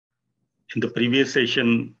In the previous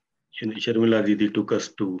session, Sharmila Didi took us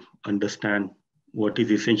to understand what is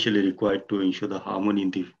essentially required to ensure the harmony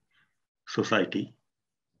in the society.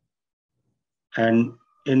 And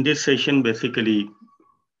in this session, basically,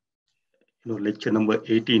 lecture number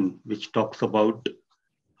 18, which talks about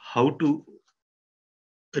how to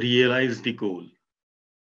realize the goal.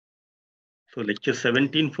 So lecture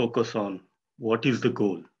 17 focus on what is the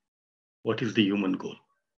goal, what is the human goal,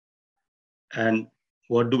 and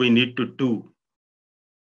what do we need to do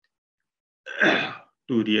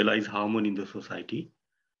to realize harmony in the society.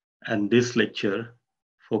 And this lecture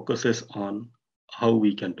focuses on how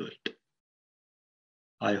we can do it.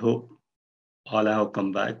 I hope all have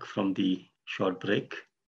come back from the short break.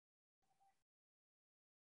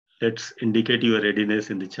 Let's indicate your readiness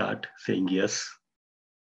in the chat saying yes.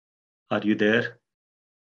 Are you there?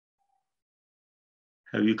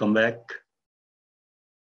 Have you come back?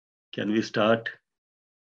 Can we start?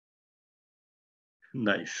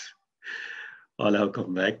 Nice. All have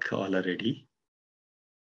come back, all are ready.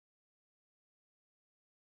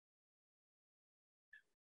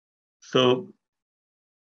 So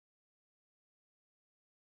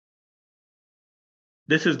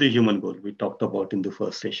this is the human goal we talked about in the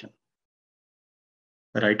first session.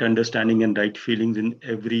 Right understanding and right feelings in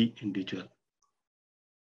every individual.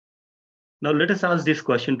 Now let us ask this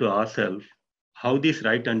question to ourselves, how this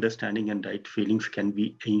right understanding and right feelings can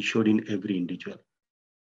be ensured in every individual?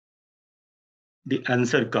 The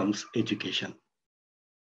answer comes education.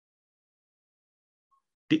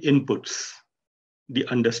 The inputs, the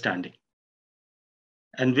understanding.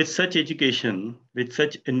 And with such education, with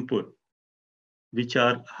such input, which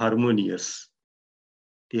are harmonious,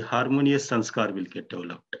 the harmonious sanskar will get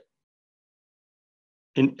developed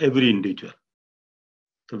in every individual.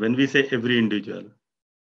 So when we say every individual,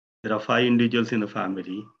 there are 5 individuals in a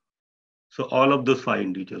family. So all of those 5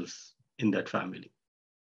 individuals in that family.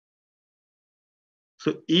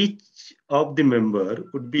 So each of the member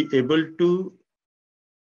would be able to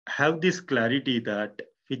have this clarity that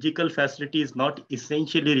physical facility is not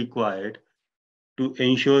essentially required to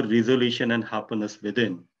ensure resolution and happiness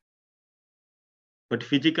within. But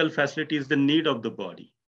physical facility is the need of the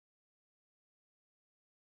body.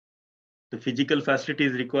 The physical facility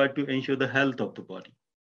is required to ensure the health of the body.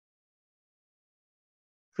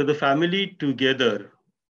 So the family together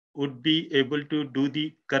would be able to do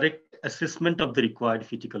the correct assessment of the required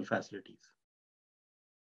physical facilities.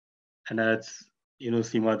 And as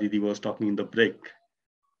Seema Didi was talking in the break,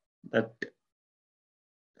 that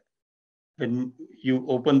when you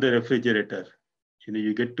open the refrigerator,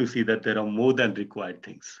 you get to see that there are more than required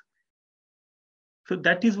things. So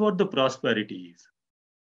that is what the prosperity is.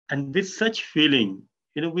 And with such feeling,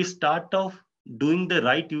 we start off doing the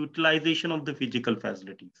right utilization of the physical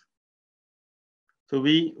facilities. So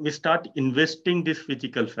we start investing these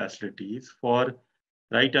physical facilities for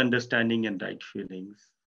right understanding and right feelings,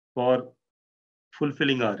 for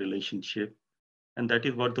fulfilling our relationship. And that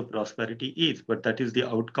is what the prosperity is. But that is the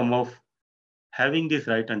outcome of having this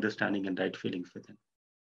right understanding and right feelings within.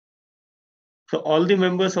 So all the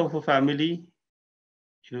members of a family,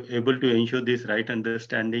 able to ensure this right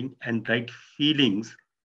understanding and right feelings,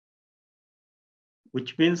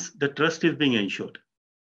 which means the trust is being ensured.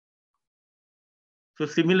 So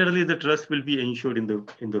similarly, the trust will be ensured in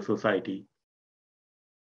the society.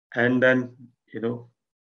 And then,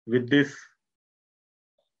 with this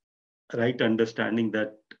right understanding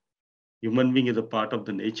that human being is a part of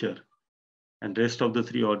the nature and rest of the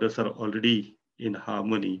 3 orders are already in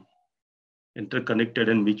harmony, interconnected,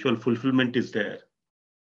 and mutual fulfillment is there.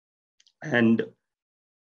 And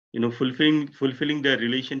fulfilling their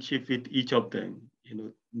relationship with each of them,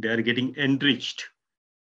 they are getting enriched.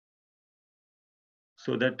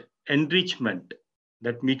 So that enrichment,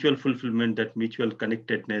 that mutual fulfillment, that mutual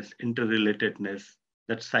connectedness, interrelatedness,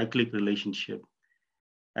 that cyclic relationship.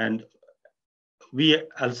 And we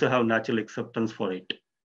also have natural acceptance for it,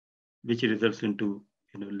 which results into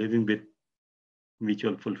living with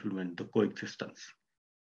mutual fulfillment, the coexistence.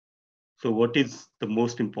 So what is the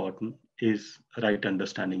most important is right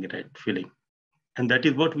understanding, right feeling. And that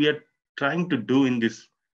is what we are trying to do in this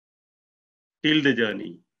till the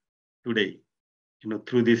journey today,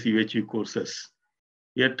 through these UHU courses.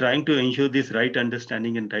 We are trying to ensure this right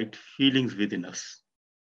understanding and right feelings within us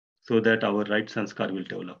so that our right sanskar will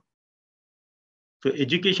develop. So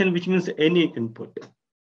education, which means any input.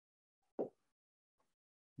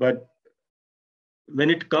 But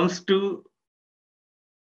when it comes to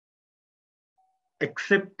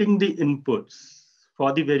accepting the inputs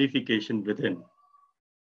for the verification within,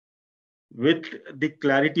 with the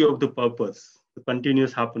clarity of the purpose, the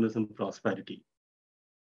continuous happiness and prosperity,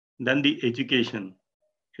 Then the education,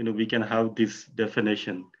 we can have this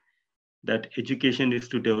definition that education is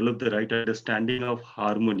to develop the right understanding of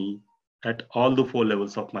harmony at all the four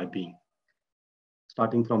levels of my being,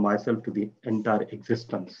 starting from myself to the entire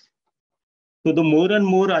existence. So the more and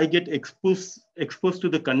more I get exposed to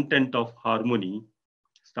the content of harmony,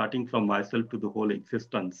 starting from myself to the whole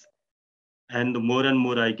existence, and the more and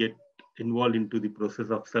more I get involved into the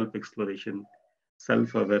process of self-exploration,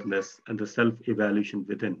 self-awareness, and the self-evaluation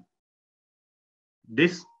within,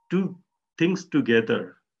 these two things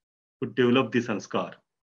together would develop the sanskar.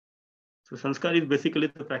 So sanskar is basically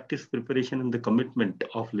the practice, preparation, and the commitment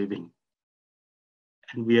of living.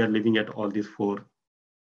 And we are living at all these four,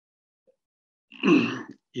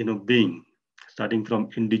 being, starting from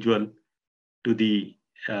individual to the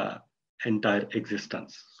entire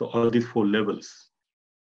existence. So all these four levels.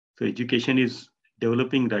 So education is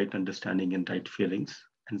developing right understanding and right feelings,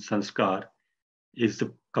 and sanskar is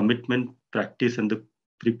the commitment, practice, and the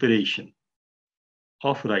preparation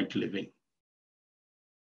of right living.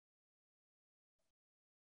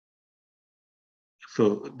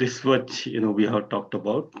 So this is what we have talked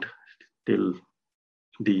about till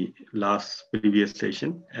the last previous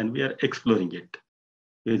session, and we are exploring it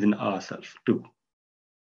within ourselves too.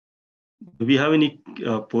 Do we have any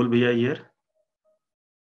poll bhaiya here?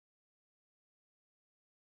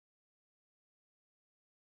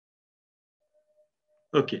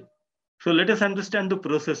 Okay, so let us understand the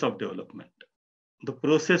process of development, the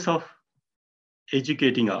process of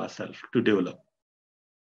educating ourselves to develop.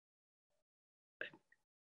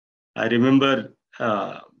 I remember,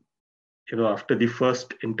 after the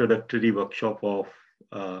first introductory workshop of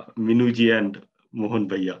Minuji and Mohan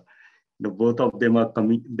Bhaiya, both of them are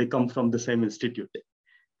coming, they come from the same institute.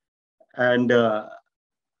 And,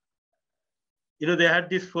 they had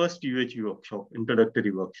this first UHV workshop,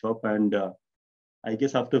 introductory workshop. And I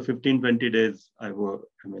guess after 15, 20 days, I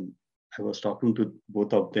was talking to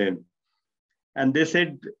both of them. And they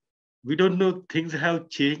said, we don't know, things have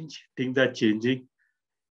changed, things are changing.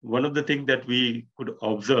 One of the things that we could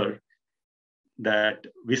observe that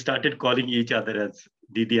we started calling each other as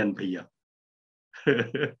Didi and Bhaiya.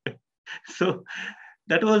 So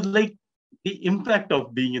that was like the impact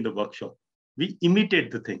of being in the workshop. We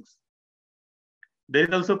imitate the things. There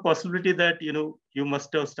is also a possibility that, you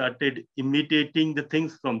must have started imitating the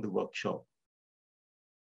things from the workshop.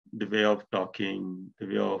 The way of talking, the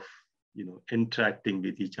way of, interacting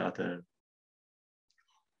with each other.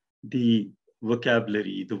 The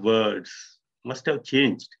vocabulary, the words must have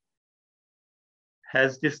changed.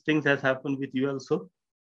 Has this thing has happened with you also?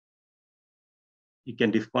 You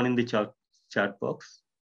can respond in the chat box.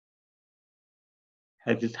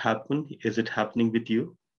 Has it happened? Is it happening with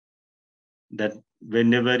you? That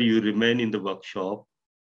whenever you remain in the workshop,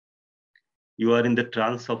 you are in the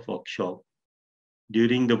trance of workshop,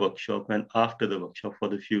 during the workshop and after the workshop for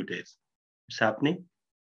the few days. It's happening?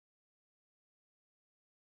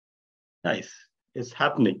 Nice. It's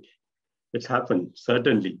happening. It's happened,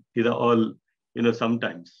 certainly. These are all,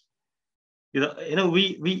 sometimes.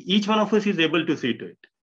 We each one of us is able to see to it.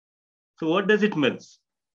 So what does it mean?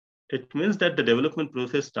 It means that the development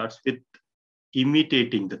process starts with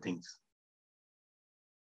imitating the things.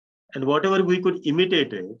 And whatever we could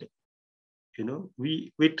imitate it,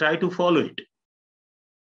 we try to follow it.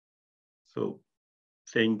 So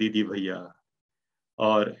saying Didi Bhaiya,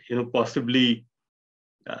 or, possibly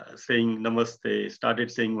saying Namaste, started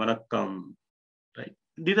saying Vanakkam, right?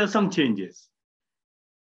 These are some changes.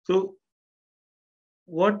 So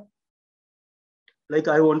I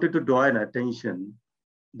wanted to draw an attention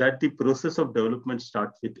that the process of development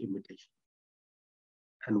starts with imitation.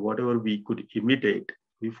 And whatever we could imitate,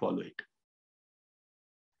 we follow it.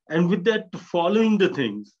 And with that, following the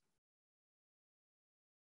things,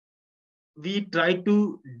 we try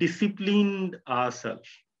to discipline ourselves.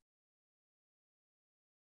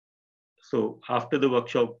 So after the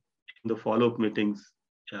workshop, in the follow-up meetings,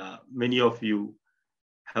 many of you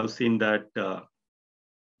have seen that,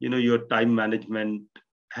 your time management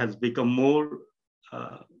has become more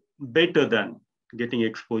better than getting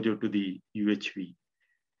exposure to the UHV,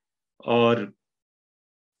 or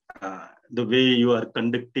the way you are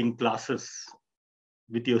conducting classes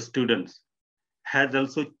with your students has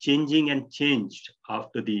also changed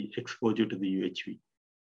after the exposure to the UHV.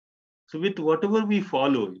 So with whatever we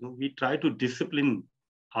follow, we try to discipline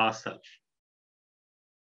ourselves.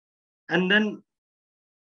 And then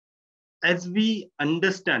as we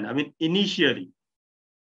understand, initially,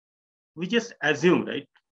 we just assume, right?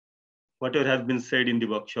 Whatever has been said in the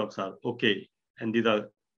workshops are okay. And these are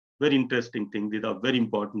very interesting things. These are very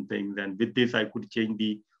important things. And with this, I could change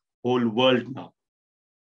the whole world now.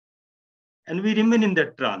 And we remain in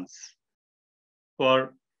that trance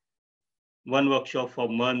for one workshop, for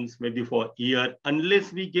months, maybe for a year,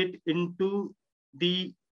 unless we get into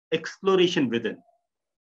the exploration within.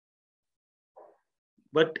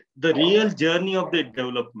 But the real journey of the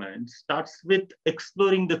development starts with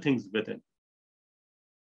exploring the things within.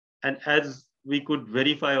 And as we could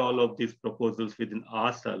verify all of these proposals within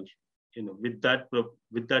ourselves, with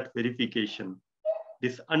that verification,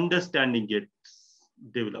 this understanding gets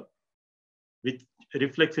developed, which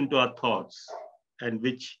reflects into our thoughts and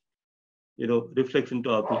which reflects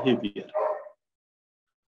into our behavior.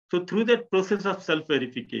 So through that process of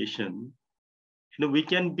self-verification, we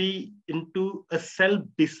can be into a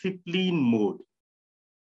self-discipline mode,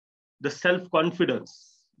 the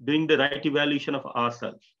self-confidence, doing the right evaluation of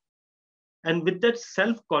ourselves. And with that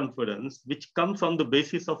self-confidence, which comes on the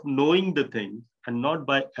basis of knowing the things and not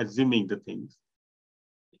by assuming the things,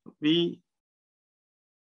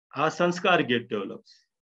 our sanskar get develops,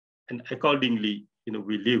 and accordingly,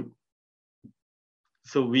 we live.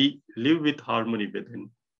 So we live with harmony within.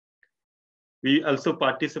 We also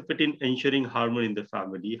participate in ensuring harmony in the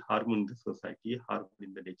family, harmony in the society, harmony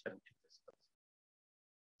in the nature and existence.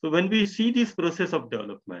 So when we see this process of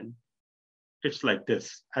development, it's like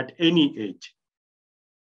this at any age.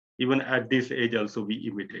 Even at this age also we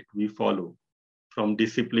imitate, we follow from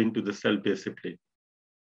discipline to the self-discipline.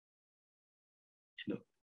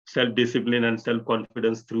 Self-discipline and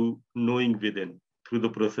self-confidence through knowing within, through the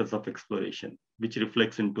process of exploration, which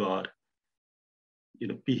reflects into our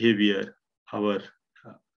behavior, our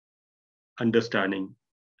understanding,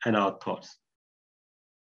 and our thoughts.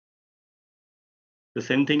 The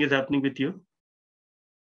same thing is happening with you?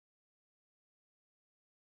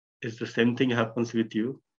 Is the same thing happens with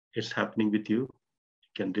you? It's happening with you? You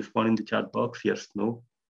can respond in the chat box, yes, no.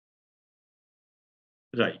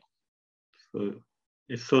 Right. So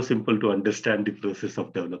it's so simple to understand the process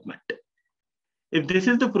of development. If this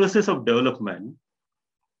is the process of development,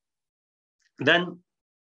 then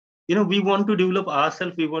we want to develop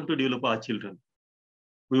ourselves, we want to develop our children,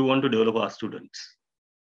 we want to develop our students,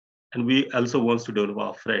 and we also want to develop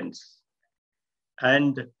our friends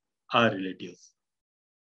and our relatives.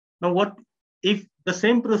 Now, what if the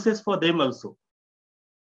same process for them also?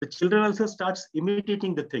 The children also starts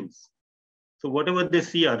imitating the things. So whatever they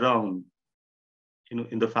see around,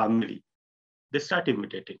 in the family, they start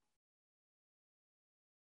imitating.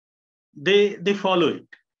 They follow it.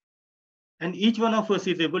 And each one of us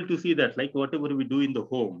is able to see that, like whatever we do in the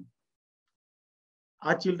home,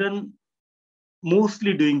 our children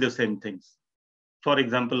mostly doing the same things. For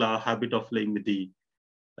example, our habit of playing with the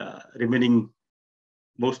remaining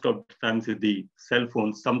most of the times with the cell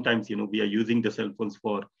phones. Sometimes, we are using the cell phones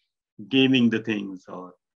for gaming the things,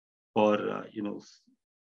 or for,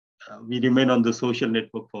 we remain on the social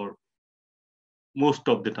network for most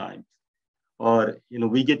of the time. Or,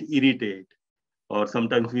 we get irritated, or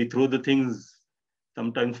sometimes we throw the things,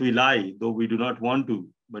 sometimes we lie, though we do not want to.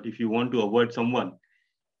 But if you want to avoid someone,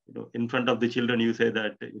 in front of the children, you say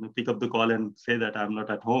that, pick up the call and say that I'm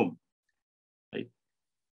not at home, right?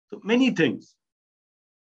 So many things.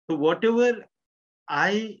 So whatever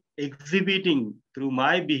I exhibiting through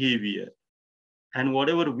my behavior and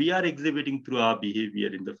whatever we are exhibiting through our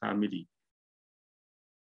behavior in the family,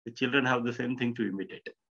 the children have the same thing to imitate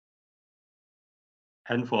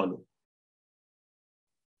and follow.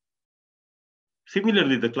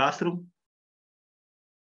 Similarly, the classroom,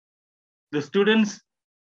 the students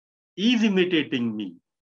is imitating me,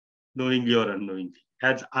 knowingly or unknowingly,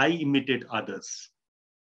 as I imitate others.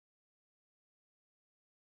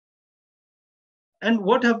 And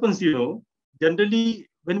what happens, generally,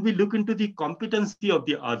 when we look into the competency of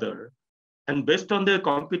the other, and based on their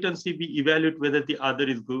competency, we evaluate whether the other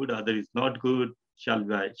is good, other is not good. Shall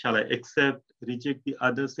I accept, reject the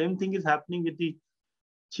other? Same thing is happening with the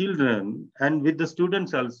children and with the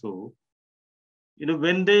students also.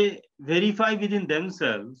 When they verify within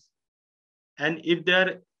themselves, and if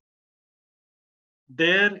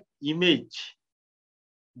their image,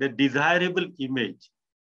 the desirable image,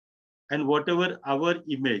 and whatever our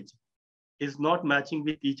image is not matching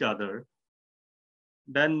with each other,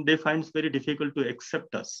 then they find it very difficult to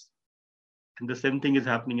accept us. And the same thing is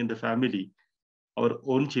happening in the family. Our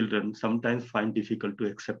own children sometimes find difficult to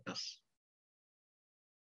accept us.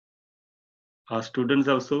 Our students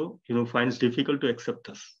also, finds difficult to accept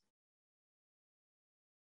us.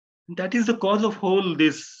 And that is the cause of whole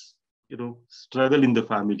this, struggle in the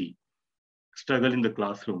family, struggle in the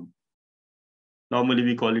classroom. Normally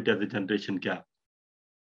we call it as a generation gap.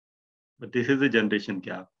 But this is a generation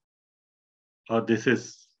gap. Or this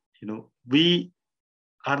is, we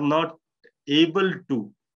are not able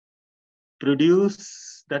to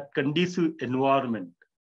produce that conducive environment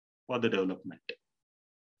for the development.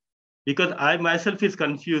 Because I myself is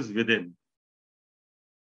confused within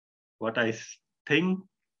what I think,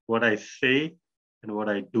 what I say, and what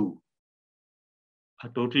I do are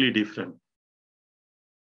totally different.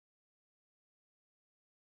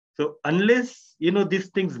 So unless, these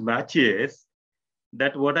things matches,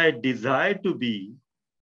 that what I desire to be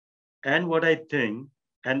and what I think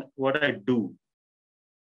and what I do,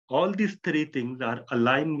 all these three things are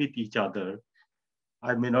aligned with each other,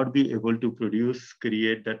 I may not be able to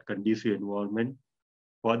create that conducive environment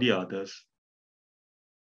for the others.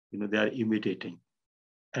 They are imitating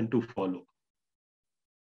and to follow.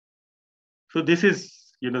 So this is,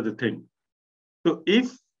 the thing. So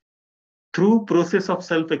if through process of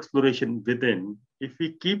self-exploration within, if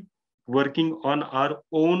we keep working on our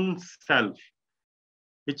own self,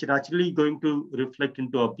 which naturally going to reflect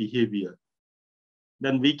into our behavior,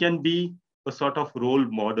 then we can be a sort of role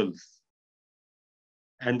models.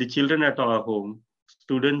 And the children at our home,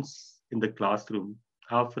 students in the classroom,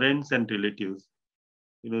 our friends and relatives,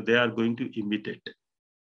 they are going to imitate.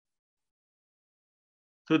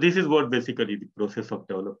 So this is what basically the process of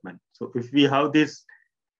development. So if we have this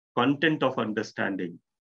content of understanding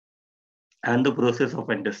and the process of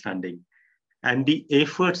understanding and the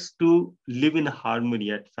efforts to live in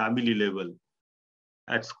harmony at family level,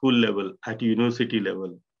 at school level, at university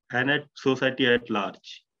level, and at society at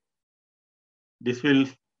large, this will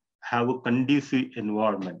have a conducive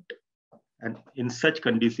environment. And in such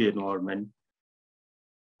conducive environment,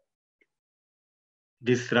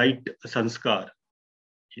 this right sanskar,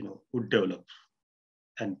 would develop.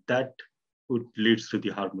 And that would leads to the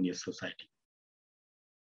harmonious society.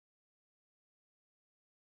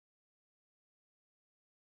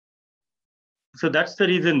 So that's the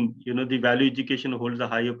reason, the value education holds a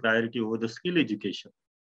higher priority over the skill education.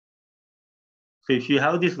 So if you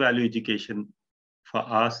have this value education for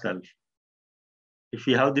ourselves, if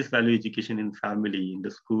we have this value education in family, in the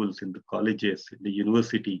schools, in the colleges, in the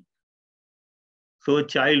university, so a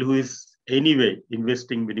child who is anyway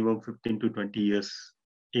investing minimum 15 to 20 years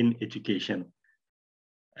in education,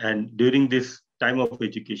 and during this time of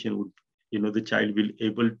education, would, the child will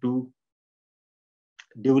able to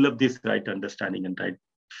develop this right understanding and right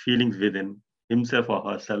feelings within himself or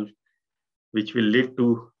herself, which will lead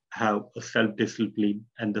to have a self-discipline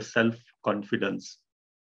and the self-confidence,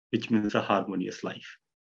 which means a harmonious life.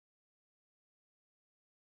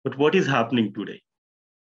 But what is happening today?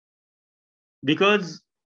 Because,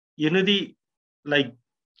 like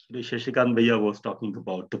Shashikant Bhaiya was talking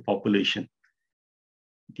about the population,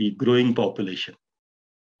 the growing population.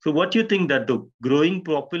 So what do you think, that the growing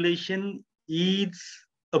population is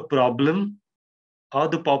a problem, or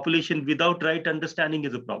the population without right understanding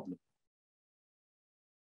is a problem?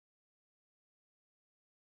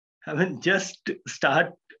 I mean, just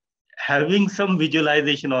start having some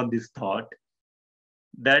visualization on this thought,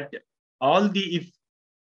 that all this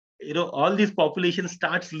population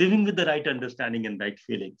starts living with the right understanding and right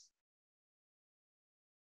feelings.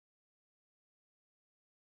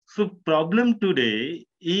 So problem today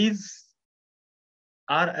is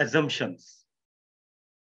our assumptions.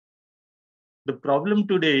 The problem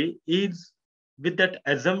today is, with that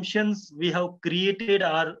assumptions, we have created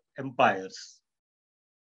our empires.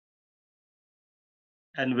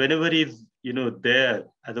 And whenever is, there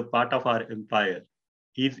as a part of our empire,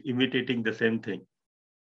 he's imitating the same thing.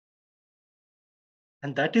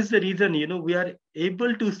 And that is the reason, we are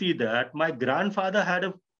able to see that my grandfather had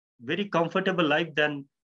a very comfortable life than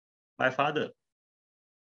my father.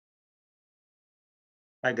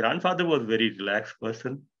 My grandfather was a very relaxed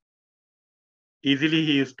person. Easily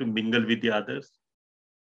he used to mingle with the others.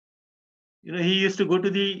 He used to go to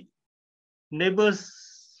the neighbor's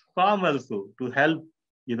farm also to help,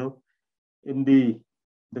 in the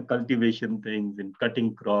cultivation things, in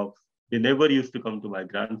cutting crops. They never used to come to my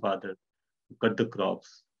grandfather to cut the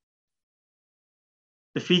crops.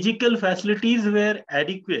 The physical facilities were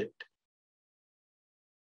adequate,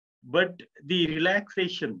 but the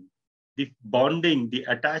relaxation, the bonding, the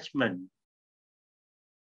attachment.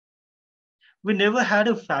 We never had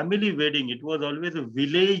a family wedding. It was always a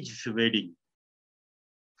village wedding.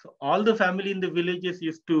 So all the family in the villages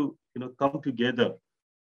used to, come together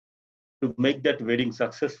to make that wedding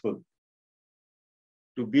successful,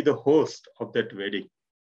 to be the host of that wedding.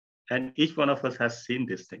 And each one of us has seen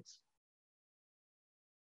these things.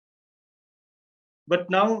 But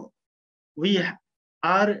now we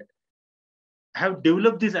have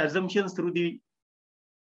developed these assumptions through the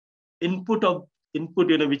input,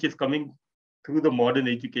 which is coming through the modern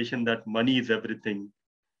education, that money is everything,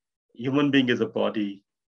 human being is a body,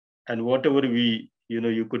 and whatever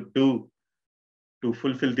you could do to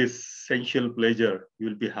fulfill this sensual pleasure, you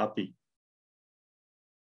will be happy.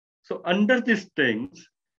 So under these things,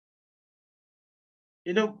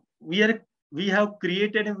 we have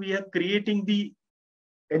created and we are creating the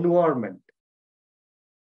environment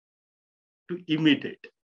to imitate.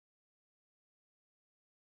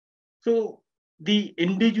 So the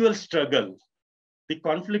individual struggle, the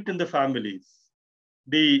conflict in the families,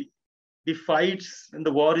 the fights and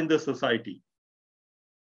the war in the society,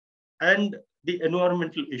 and the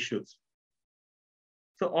environmental issues.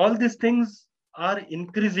 So all these things are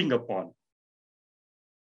increasing upon.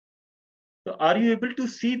 So are you able to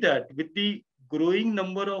see that with the growing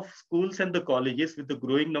number of schools and the colleges, with the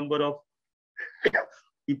growing number of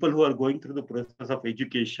people who are going through the process of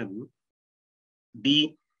education,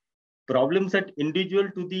 the problems at individual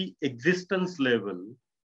to the existence level,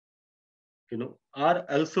 are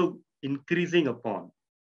also increasing upon.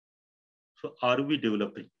 So are we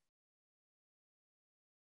developing?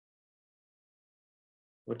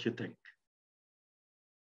 What do you think?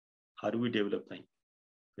 Are we developing?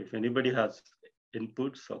 If anybody has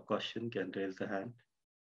inputs or question, can raise the hand.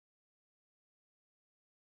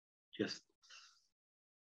 Yes.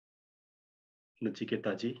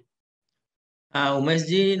 Nachiketa ji. Umesh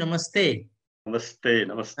ji, namaste. Namaste,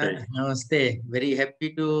 namaste. Namaste. Very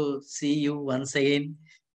happy to see you once again.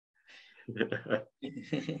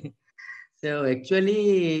 So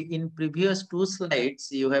actually, in previous 2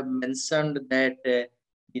 slides, you have mentioned that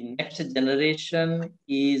the next generation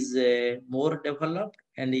is more developed,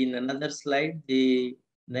 and in another slide, the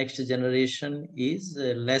next generation is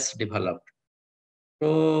less developed.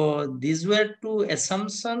 So these were 2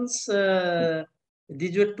 assumptions.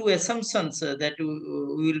 These were 2 assumptions that we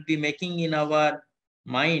will be making in our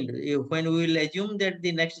mind when we will assume that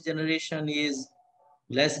the next generation is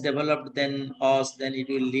less developed than us, then it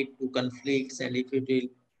will lead to conflicts, and if it will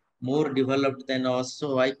more developed than us.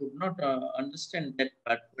 So I could not understand that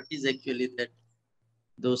part. What is actually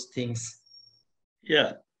those things?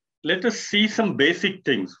 Yeah, let us see some basic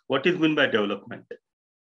things. What is meant by development?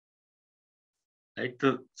 Right.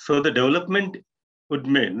 So the development would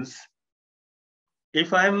means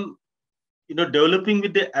if I'm developing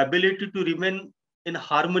with the ability to remain in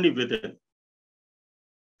harmony within.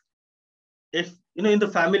 If in the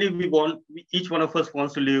family each one of us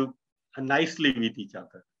wants to live nicely with each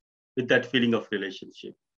other, with that feeling of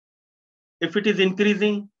relationship. If it is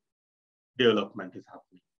increasing, development is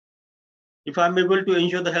happening. If I'm able to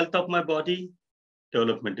ensure the health of my body,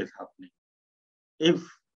 development is happening. If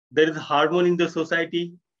there is harmony in the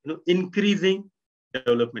society, increasing,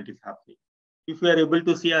 development is happening. If we are able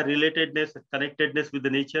to see our relatedness, connectedness with the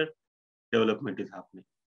nature, development is happening.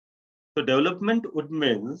 So development would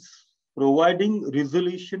means providing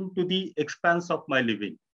resolution to the expanse of my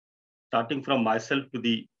living, starting from myself to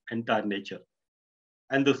the entire nature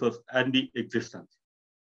and the existence.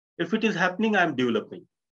 If it is happening, I'm developing.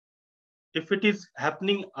 If it is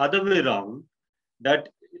happening other way around, that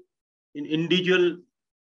in individual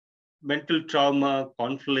mental trauma,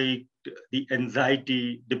 conflict, the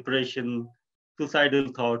anxiety, depression,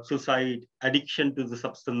 suicidal thoughts, suicide, addiction to the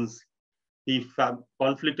substance, the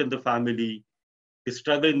conflict in the family, the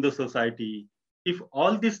struggle in the society, if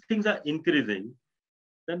all these things are increasing,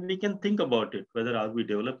 then we can think about it, whether are we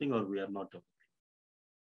developing or we are not developing.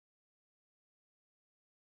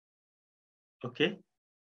 Okay?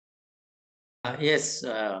 Yes,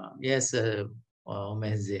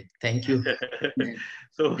 thank you.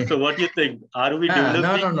 So what do you think? Are we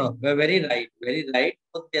developing? No. Very right, very right.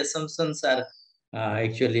 Both the assumptions are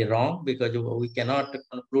actually wrong, because we cannot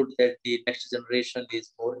conclude that the next generation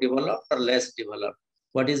is more developed or less developed.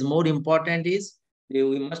 What is more important is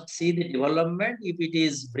we must see the development if it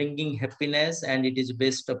is bringing happiness and it is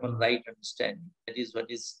based upon right understanding. That is what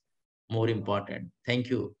is more important. Thank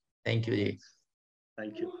you. Thank you, Jay.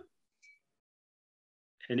 Thank you.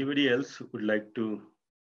 Anybody else would like to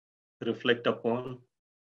reflect upon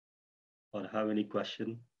or have any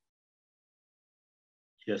question?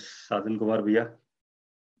 Yes, Sadhan Kumar Bhaiya.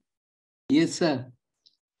 Yes, sir.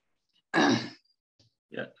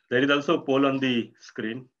 Yeah, there is also a poll on the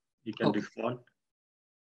screen. You can respond.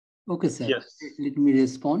 Okay, sir. Yes. Let me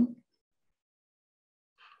respond.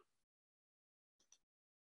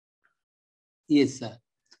 Yes, sir.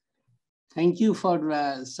 Thank you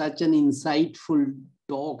for such an insightful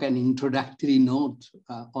talk and introductory note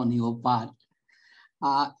on your part.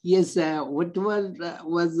 Yes, what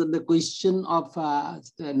was the question of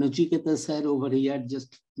Nachiketa sir over here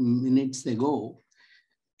just minutes ago?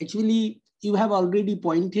 Actually, you have already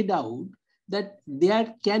pointed out that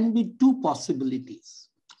there can be 2 possibilities.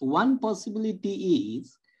 One possibility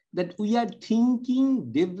is that we are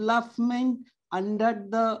thinking development under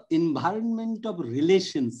the environment of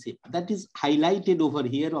relationship. That is highlighted over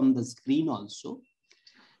here on the screen also.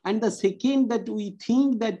 And the second, that we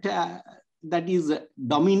think that that is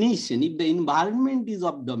domination. If the environment is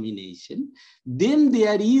of domination, then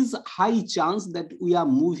there is high chance that we are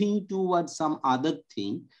moving towards some other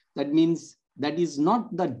thing. That means that is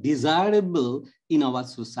not the desirable in our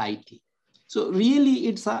society. So really,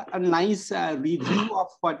 it's a nice review of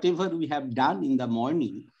whatever we have done in the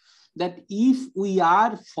morning, that if we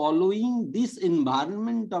are following this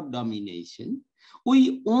environment of domination,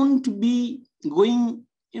 we won't be going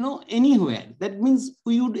anywhere. That means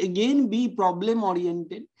we would again be problem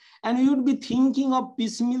oriented, and we would be thinking of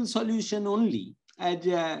piecemeal solution only. As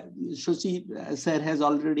Shashi sir has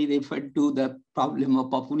already referred to the problem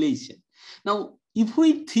of population. Now, if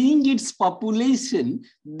we think it's population,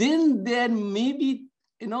 then there may be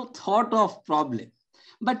thought of problem.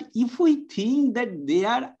 But if we think that they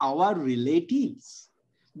are our relatives,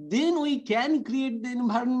 then we can create the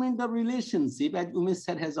environment of relationship, as Umesh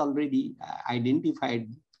sir has already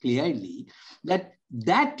identified clearly, that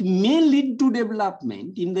may lead to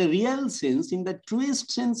development in the real sense, in the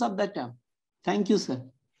truest sense of the term. Thank you, sir.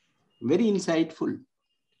 Very insightful.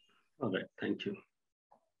 All right, thank you.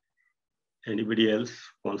 Anybody else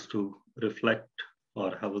wants to reflect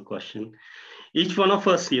or have a question? Each one of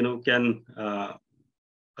us, can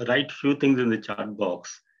write few things in the chat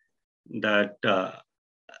box that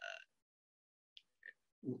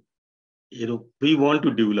we want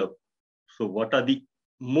to develop. So what are the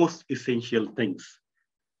most essential things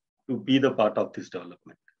to be the part of this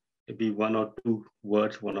development? Maybe one or two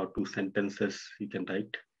words, one or two sentences you can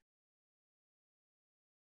write.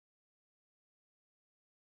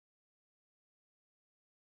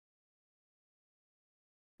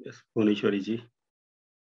 Yes, Bhuneshwari ji.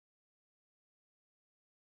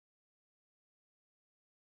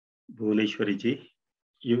 Bhuneshwari ji,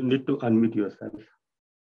 you need to unmute yourself.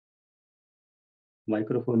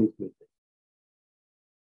 Microphone is muted.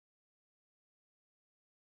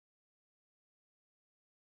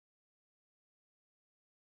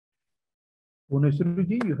 Bhuneshwari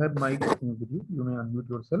ji, you have mic with you. You may unmute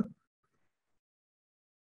yourself.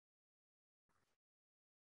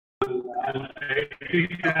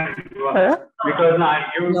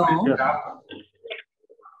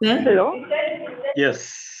 Hello. Yes.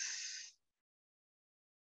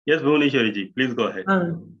 Yes, Bhuneshwari ji, please go ahead.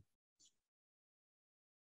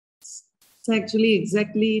 So actually,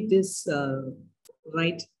 exactly it is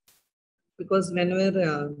right, because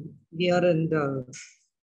whenever we are in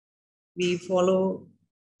we follow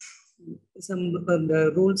some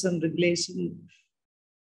the rules and regulation,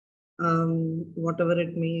 whatever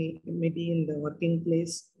it may be in the working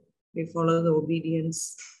place, we follow the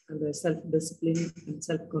obedience and the self-discipline and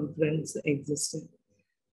self-confidence existing.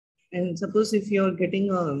 And suppose if you are getting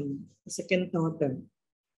a second thought,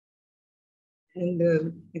 and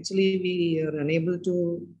actually we are unable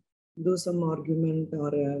to do some argument,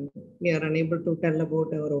 or we are unable to tell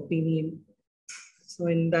about our opinion. So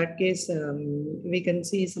in that case, we can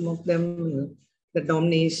see some of them, the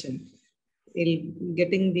domination,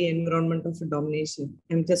 getting the environment of domination.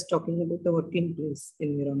 I'm just talking about the working place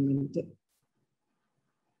environment.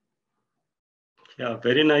 Yeah,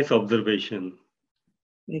 very nice observation.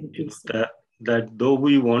 Thank you, that though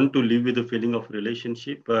we want to live with the feeling of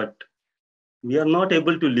relationship, but we are not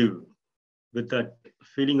able to live with that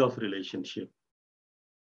feeling of relationship.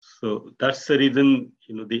 So that's the reason,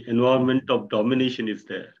 the environment of domination is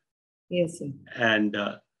there. Yes, sir. And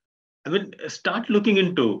start looking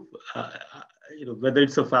into, whether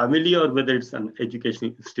it's a family or whether it's an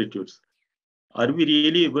educational institutes. Are we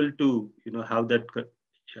really able to, have that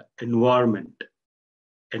environment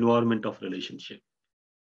of relationship?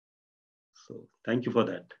 So thank you for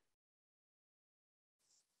that.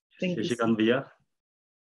 Thank you. Shashikant Bhaiya.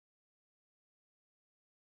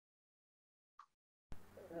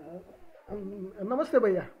 Namaste,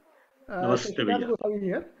 Bhaiya. Namaste, Bhaiya.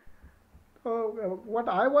 Here. What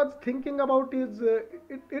I was thinking about is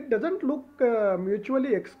it doesn't look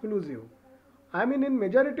mutually exclusive. I mean, in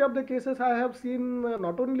majority of the cases, I have seen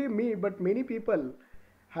not only me but many people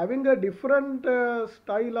having a different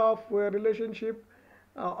style of relationship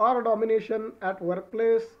or domination at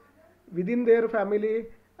workplace, within their family,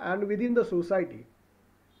 and within the society.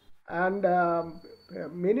 And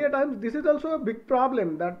many a times this is also a big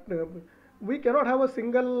problem, that we cannot have a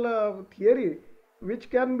single theory which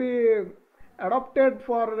can be adopted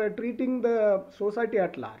for treating the society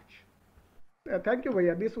at large. Thank you,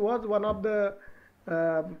 Bhaiya. This was one of the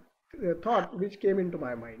thought which came into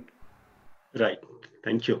my mind. Right.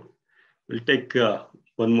 Thank you. We'll take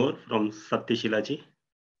one more from Satyashila ji.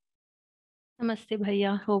 Namaste,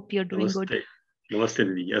 Bhaiya. Hope you're doing Namaste. good. Namaste,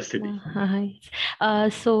 Didi. Yes, Didi. Hi.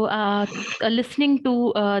 Listening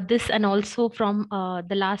to this and also from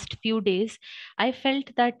the last few days, I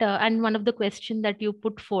felt that, and one of the questions that you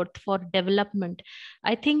put forth for development,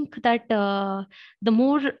 I think that the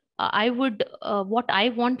more what I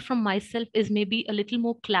want from myself is maybe a little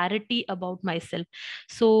more clarity about myself.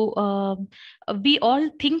 So we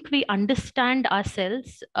all think we understand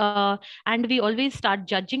ourselves, and we always start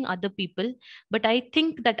judging other people. But I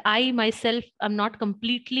think that I myself am not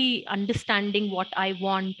completely understanding what I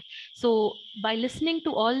want. So by listening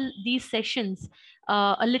to all these sessions,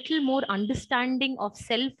 a little more understanding of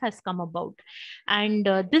self has come about, and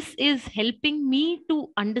this is helping me to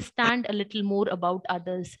understand a little more about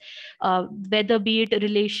others, whether be it a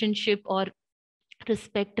relationship or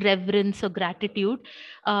respect, reverence, or gratitude.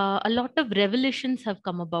 A lot of revelations have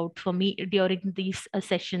come about for me during these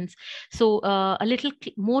sessions. So a little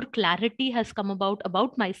more clarity has come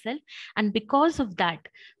about myself, and because of that,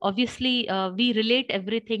 obviously we relate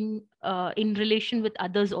everything in relation with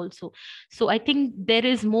others also. So I think there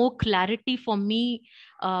is more clarity for me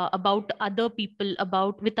about other people,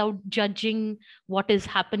 about without judging what is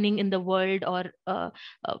happening in the world, or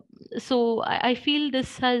so I feel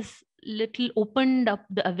this has little opened up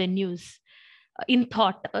the avenues in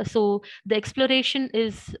thought. So the exploration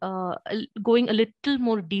is going a little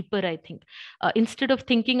more deeper, I think. Instead of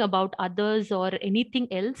thinking about others or anything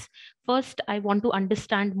else, first I want to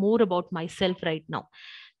understand more about myself right now.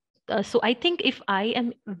 So I think if I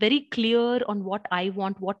am very clear on what I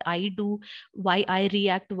want, what I do, why I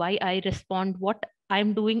react, why I respond, what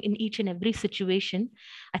I'm doing in each and every situation,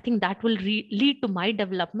 I think that will lead to my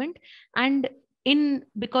development. And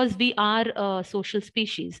because we are a social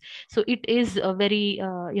species, so it is a very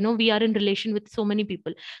we are in relation with so many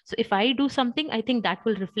people. So if I do something, I think that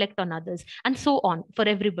will reflect on others, and so on for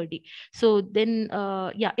everybody. So then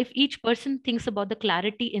if each person thinks about the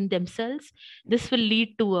clarity in themselves, this will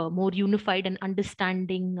lead to a more unified and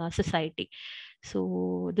understanding society.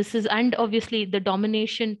 So this is, and obviously the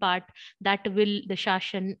domination part, that will, the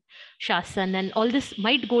shasan and all this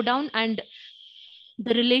might go down. And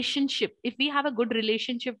the relationship, if we have a good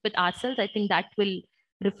relationship with ourselves, I think that will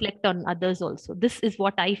reflect on others also. This is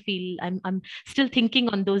what I feel. I'm still thinking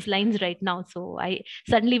on those lines right now. So I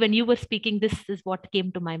suddenly, when you were speaking, this is what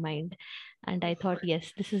came to my mind, and I thought,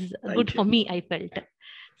 yes, this is good for me, I felt.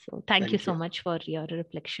 So thank you so much for your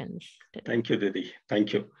reflections today. Thank you, Didi.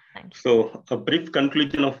 Thank you. Thank you. So a brief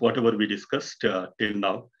conclusion of whatever we discussed till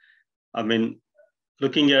now. I mean,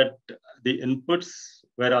 looking at the inputs,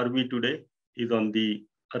 where are we today, is on the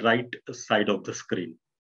right side of the screen.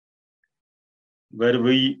 Where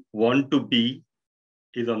we want to be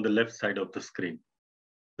is on the left side of the screen.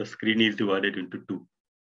 The screen is divided into two.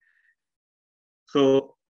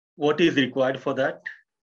 So what is required for that,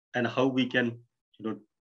 and how we can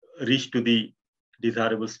reach to the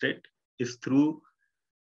desirable state, is through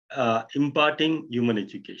imparting human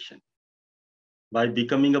education, by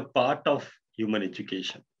becoming a part of human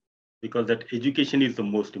education, because that education is the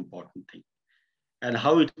most important thing. And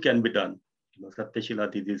how it can be done,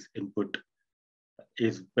 Satyashila Didi's input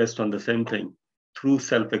is based on the same thing, through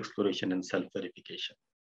self-exploration and self-verification.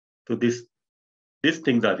 So these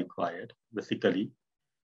things are required basically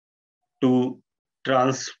to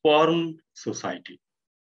transform society.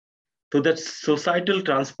 So that societal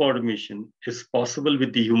transformation is possible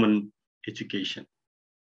with the human education.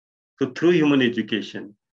 So through human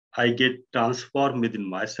education, I get transformed within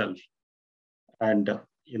myself, and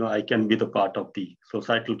I can be the part of the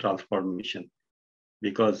societal transformation,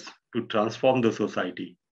 because to transform the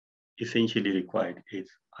society, essentially required is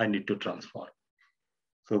I need to transform.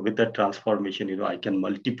 So with that transformation, I can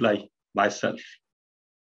multiply myself,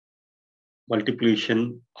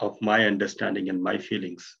 multiplication of my understanding and my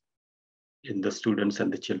feelings in the students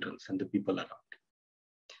and the children and the people around.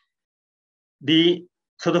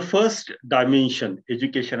 So the first dimension,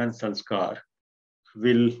 education and sanskar,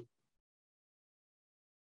 will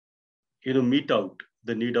meet out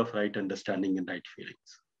the need of right understanding and right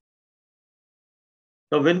feelings.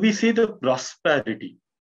 Now, when we see the prosperity,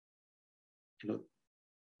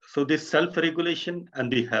 so this self-regulation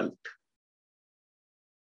and the health,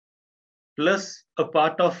 plus a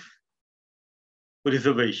part of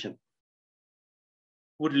preservation,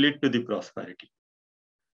 would lead to the prosperity.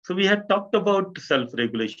 So we had talked about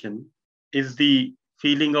self-regulation is the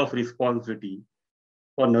feeling of responsibility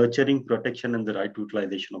for nurturing, protection, and the right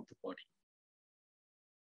utilization of the body.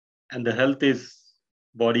 And the health is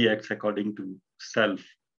body acts according to self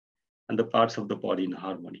and the parts of the body in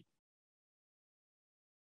harmony.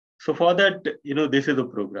 So for that, this is a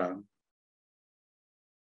program.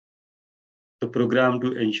 The program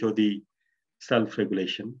to ensure the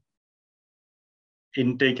self-regulation,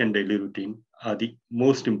 intake and daily routine are the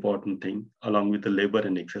most important thing, along with the labor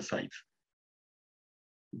and exercise.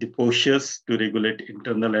 The postures to regulate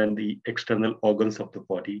internal and the external organs of the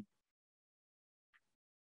body.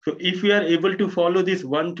 So if we are able to follow this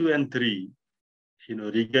 1, 2, and 3,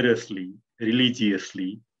 rigorously,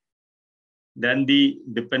 religiously, then the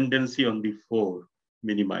dependency on the 4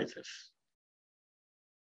 minimizes.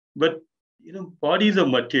 But body is a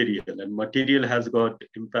material, and material has got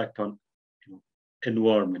impact on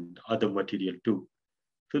environment, other material too.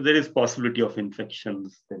 So there is possibility of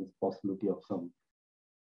infections, there is possibility of some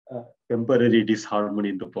temporary disharmony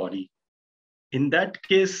in the body. In that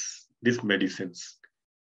case, these medicines.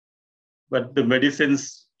 But the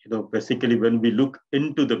medicines, basically when we look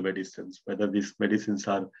into the medicines, whether these medicines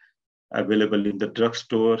are available in the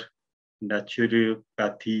drugstore,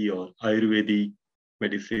 naturopathy or Ayurvedic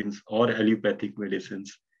medicines or allopathic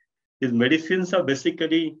medicines, these medicines are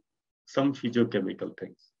basically some physiochemical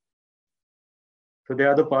things. So they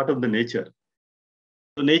are the part of the nature.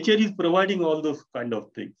 So nature is providing all those kind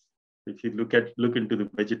of things. If you look into the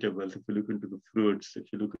vegetables, if you look into the fruits,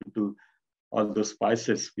 if you look into all those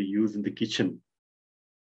spices we use in the kitchen.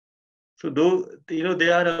 So though, they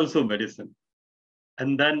are also medicine.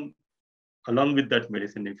 And then along with that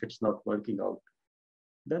medicine, if it's not working out,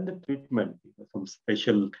 then the treatment, some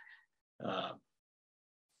special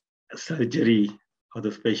surgery or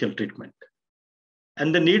the special treatment.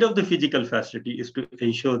 And the need of the physical facility is to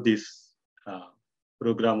ensure this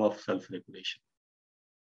program of self-regulation.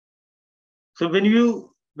 So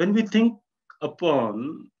when we think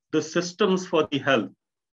upon the systems for the health,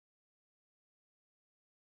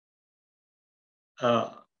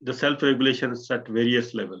 the self-regulation is at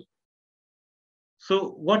various levels. So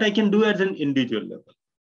what I can do as an individual level,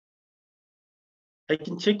 I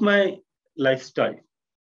can check my lifestyle,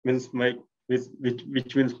 which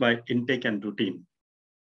means my intake and routine,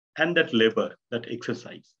 and that labor, that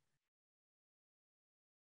exercise.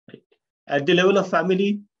 Right. At the level of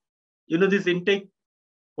family, this intake,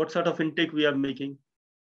 what sort of intake we are making?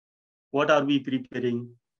 What are we preparing?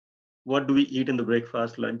 What do we eat in the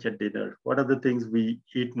breakfast, lunch, and dinner? What are the things we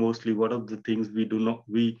eat mostly? What are the things we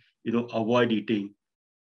avoid eating?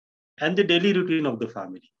 And the daily routine of the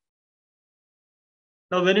family.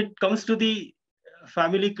 Now, when it comes to the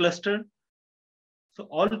family cluster, so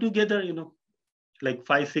all together, like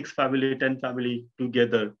 5, 6 family, 10 family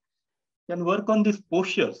together can work on these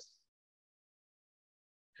postures.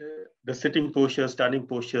 The sitting postures, standing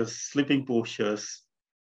postures, sleeping postures,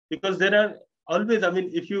 because there are always,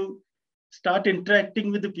 if you start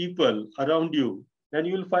interacting with the people around you, then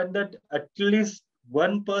you will find that at least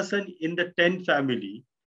one person in the 10 family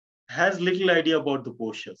has little idea about the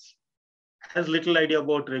postures, has little idea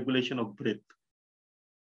about regulation of breath.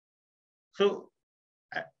 So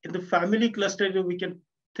in the family cluster, we can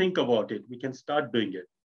think about it. We can start doing it.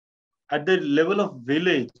 At the level of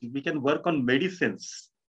village, we can work on medicines.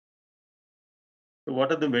 So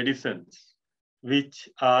what are the medicines which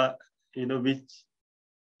are, which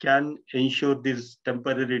can ensure this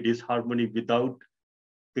temporary disharmony without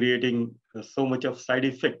creating so much of side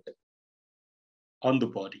effect on the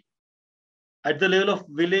body? At the level of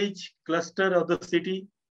village, cluster, of the city,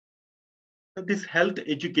 this health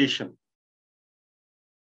education.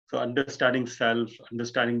 So understanding self,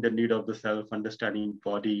 understanding the need of the self, understanding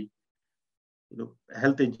body,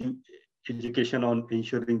 health education on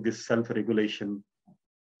ensuring this self-regulation,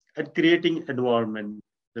 and creating environment,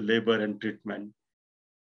 the labor and treatment.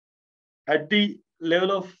 At the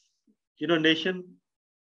level of nation,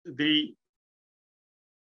 the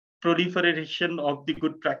proliferation of the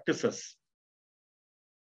good practices,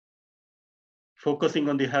 focusing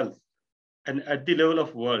on the health. And at the level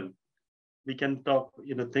of world, we can talk,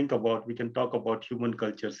 we can talk about human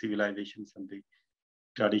culture, civilizations, and the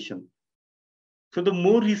tradition. So the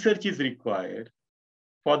more research is required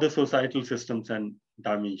for the societal systems and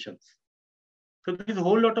dimensions. So there is a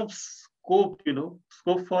whole lot of scope,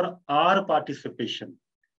 scope for our participation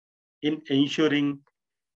in ensuring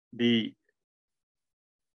the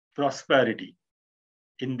prosperity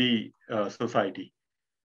in the society.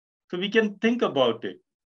 So we can think about it,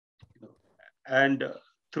 and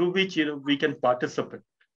through which we can participate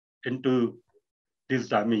into this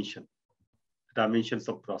dimensions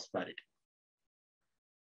of prosperity.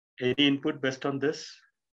 Any input based on this?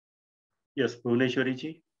 Yes, Bhuvneshwari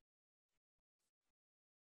ji.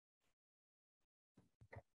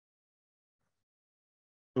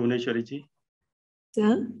 Bhuvneshwari ji.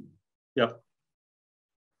 Sir? Yeah.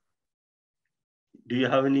 Do you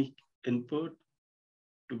have any input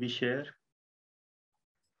to be shared?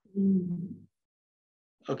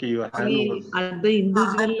 Okay, your hand was... At the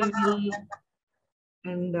individual level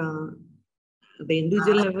and at the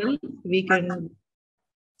individual level, we can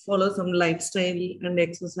follow some lifestyle and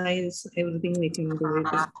exercise, everything we can do it.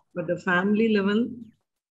 But the family level,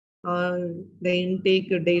 the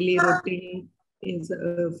intake daily routine is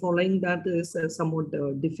following that is somewhat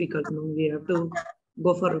difficult. No? We have to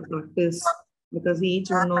go for a practice because each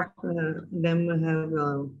one of them have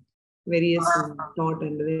various thought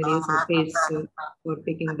and various pace for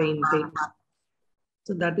taking the intake.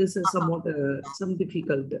 So that is somewhat some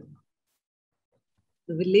difficult. The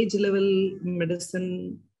village level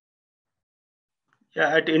medicine.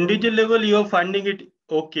 Yeah, at individual level, you're finding it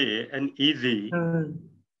okay and easy.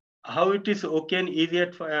 How it is okay and easy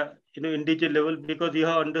at individual level, because you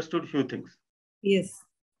have understood few things. Yes.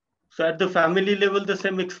 So at the family level, the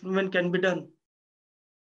same experiment can be done.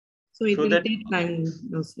 So it will take time.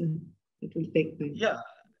 Also. It will take time.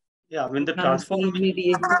 Yeah. When the transformation,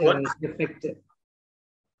 immediate effect.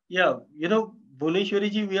 Yeah, Bhuneshwari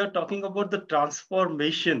ji, we are talking about the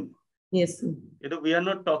transformation. Yes. We are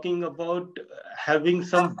not talking about having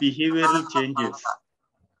some behavioral changes.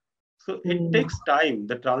 So it takes time.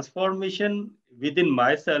 The transformation within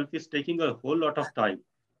myself is taking a whole lot of time.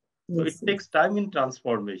 So it takes time in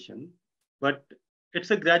transformation, but it's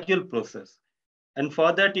a gradual process. And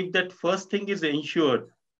for that, if that first thing is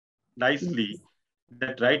ensured nicely,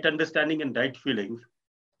 that right understanding and right feelings,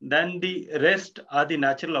 then the rest are the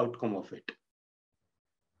natural outcome of it.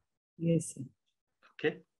 Yes.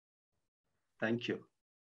 Okay. Thank you.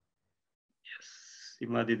 Yes,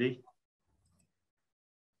 Seema Didi.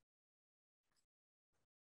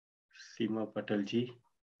 Seema Patel ji.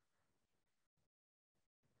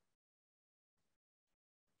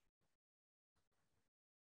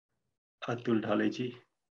 Atul Dhale ji.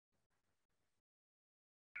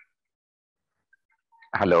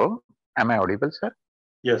 Hello, am I audible, sir?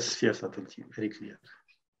 Yes, Atul ji, very clear.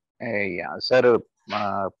 Yeah, sir,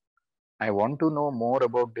 I want to know more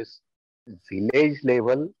about this village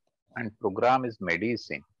level and program is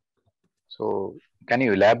medicine. So, can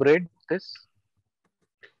you elaborate this?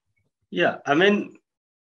 Yeah, I mean,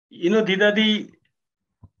 these are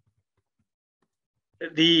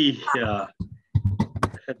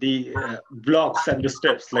the blocks and the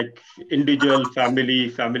steps, like individual,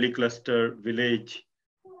 family cluster, village.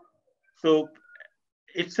 So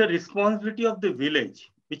it's a responsibility of the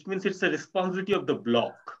village, which means it's a responsibility of the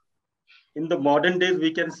block. In the modern days,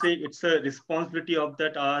 we can say it's a responsibility of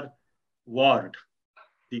our ward,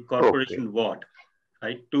 the corporation ward,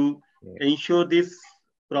 right? To ensure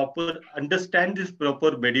understand these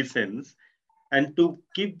proper medicines and to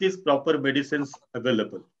keep these proper medicines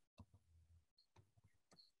available.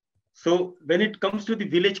 So when it comes to the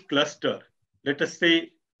village cluster, let us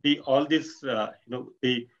say all these,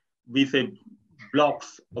 we say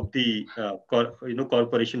blocks of the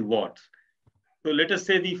corporation wards. So let us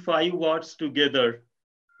say the 5 wards together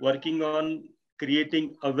working on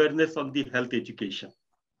creating awareness on the health education.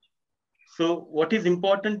 So what is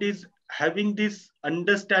important is having this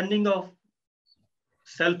understanding of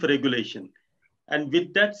self-regulation. And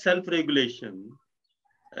with that self-regulation,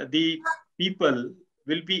 the people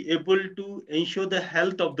will be able to ensure the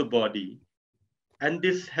health of the body, and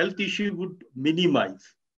this health issue would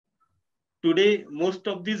minimize. Today, most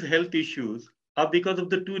of these health issues are because of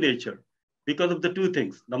the because of the 2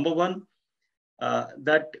 things. Number one,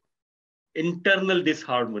 that internal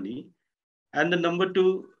disharmony, and the number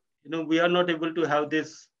 2, we are not able to have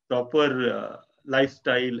this proper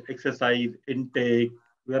lifestyle, exercise, intake.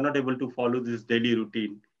 We are not able to follow this daily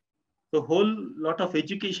routine. The whole lot of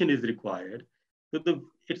education is required. So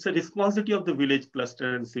it's a responsibility of the village,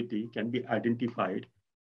 cluster, and city can be identified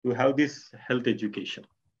to have this health education.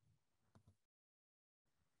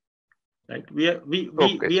 Right? We are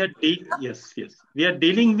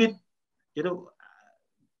dealing with,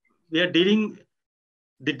 we are dealing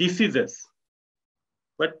the diseases,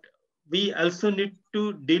 but we also need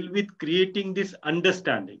to deal with creating this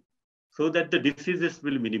understanding so that the diseases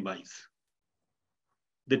will minimize.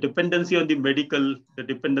 The dependency on the medical, the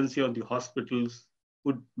dependency on the hospitals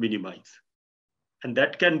would minimize. And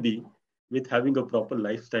that can be with having a proper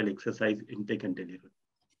lifestyle, exercise, intake, and delivery.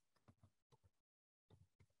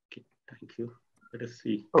 Okay, thank you. Let us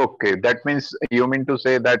see. Okay, that means you mean to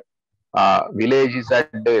say that village is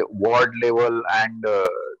at the ward level and the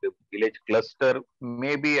village cluster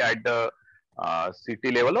maybe at the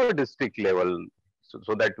city level or district level,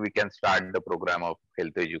 so that we can start the program of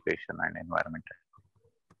health education and environment.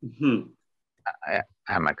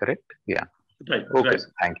 Am I correct? Yeah. Right. Okay. Right.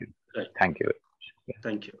 Thank you. Right. Thank you.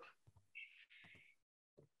 Thank you.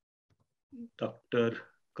 Dr.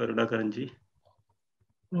 Karunakaranji.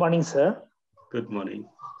 Good morning, sir. Good morning.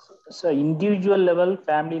 So individual level,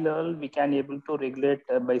 family level, we can able to regulate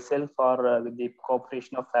by self or with the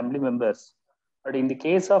cooperation of family members. But in the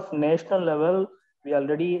case of national level, we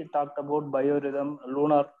already talked about biorhythm,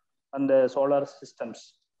 lunar and the solar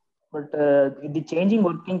systems. But with the changing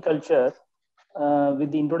working culture,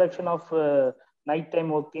 with the introduction of nighttime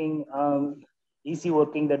working, easy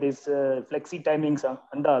working, that is flexi timings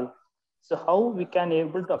and all. So how we can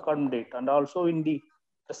able to accommodate, and also in the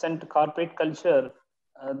present corporate culture,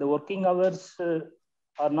 the working hours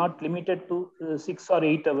are not limited to 6 or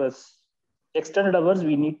 8 hours. Extended hours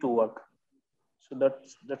we need to work. So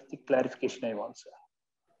that's the clarification I want, sir.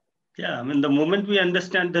 Yeah, I mean, the moment we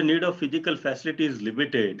understand the need of physical facility is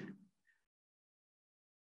limited,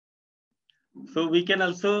 so we can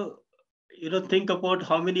also, think about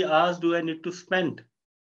how many hours do I need to spend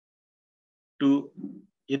to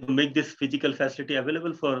make this physical facility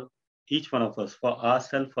available for each one of us, for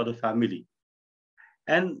ourselves, for the family.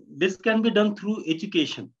 And this can be done through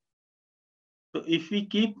education. So if we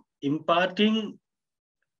keep imparting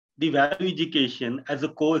the value education as a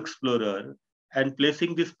co-explorer and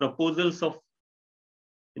placing these proposals of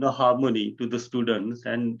harmony to the students,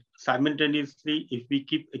 and simultaneously if we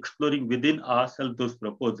keep exploring within ourselves those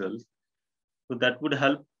proposals, so that would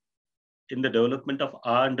help in the development of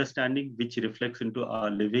our understanding, which reflects into our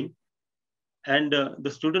living. And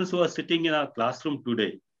the students who are sitting in our classroom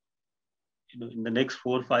today, in the next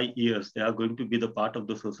 4 or 5 years, they are going to be the part of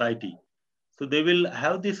the society. So they will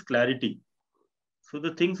have this clarity. So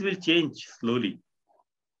the things will change slowly.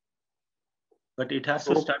 But it has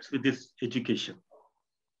to start with this education.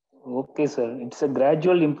 Okay, sir. It's a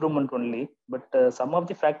gradual improvement only, but some of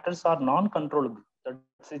the factors are non-controllable.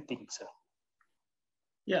 That's the thing, sir.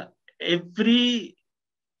 Yeah, every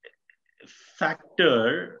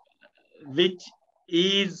factor which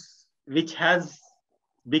has,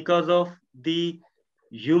 because of the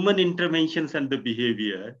human interventions and the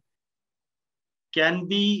behavior, can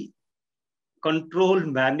be controlled,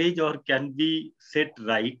 managed, or can be set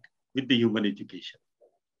right with the human education.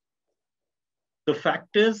 The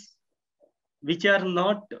factors which are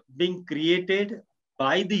not being created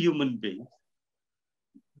by the human beings,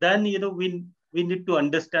 then we need to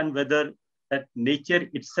understand whether that nature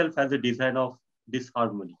itself has a design of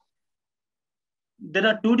disharmony. There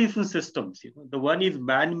are two different systems. The one is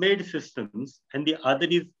man-made systems and the other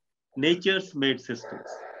is nature's made systems.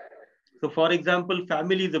 So for example,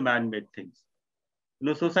 family is a man-made things.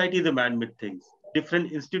 Society is a man-made things.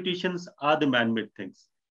 Different institutions are the man-made things.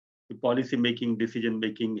 The policy making, decision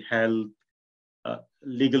making, health,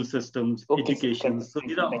 legal systems, education. So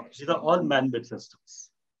these are all man-made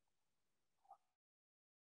systems.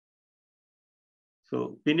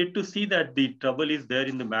 So we need to see that the trouble is there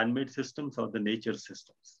in the man-made systems or the nature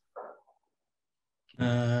systems.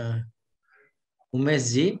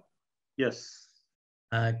 Umesh ji? Yes.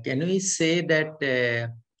 Can we say that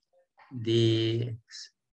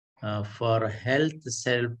for health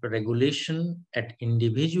self-regulation at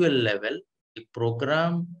individual level, the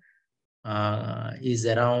program is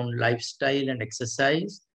around lifestyle and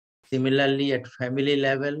exercise. Similarly, at family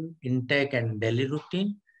level, intake and daily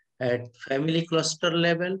routine. At family cluster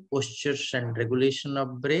level, postures and regulation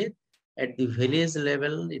of breath. At the village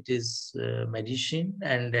level, it is medicine,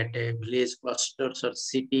 and at a village clusters or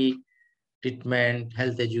city, treatment,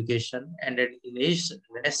 health education. And at the nation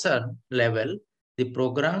level, the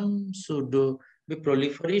program should be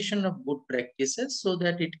proliferation of good practices so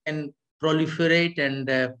that it can proliferate and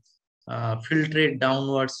filtrate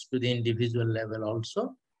downwards to the individual level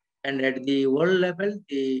also. And at the world level,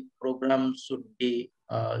 the program should be,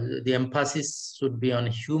 the emphasis should be on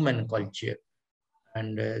human culture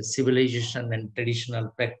and civilization and traditional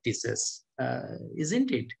practices,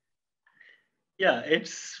 isn't it? Yeah,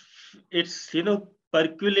 it's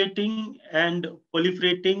percolating and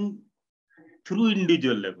proliferating through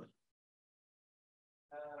individual level.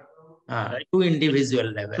 Right? To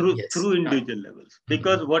individual level, yes. Through individual levels.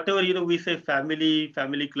 Because whatever, we say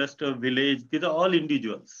family cluster, village, these are all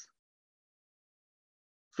individuals.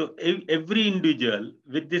 So every individual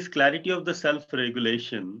with this clarity of the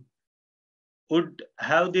self-regulation would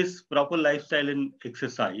have this proper lifestyle and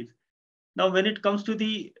exercise. Now, when it comes to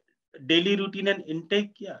the daily routine and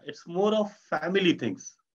intake, yeah, it's more of family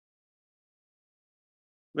things.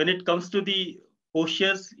 When it comes to the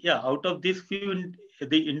postures, yeah, out of these few,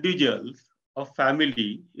 the individuals of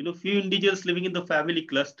family, few individuals living in the family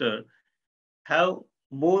cluster have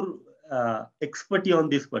more expertise on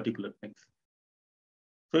these particular things.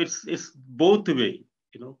 So it's both way,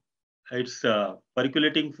 It's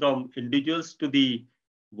percolating from individuals to the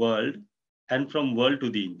world and from world to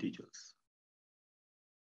the individuals.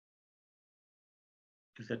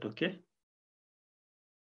 Is that okay?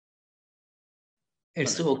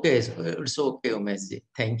 It's okay. It's okay, Umesh.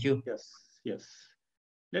 Thank you. Yes, yes.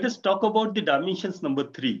 Let us talk about the dimensions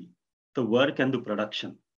number 3, the work and the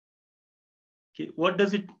production. Okay, what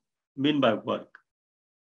does it mean by work?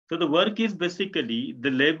 So the work is basically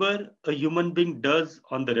the labor a human being does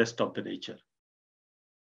on the rest of the nature.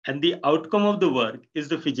 And the outcome of the work is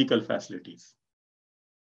the physical facilities.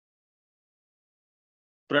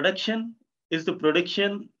 Production is the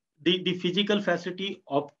production, the physical facility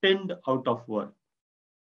obtained out of work.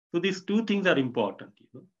 So these two things are important,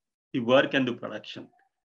 the work and the production.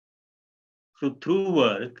 So through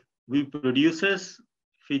work, we produces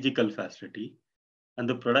physical facility, and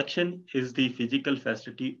the production is the physical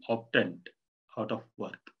facility obtained out of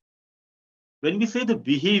work. When we say the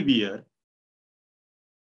behavior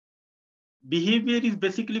is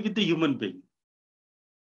basically with the human being.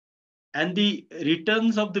 And the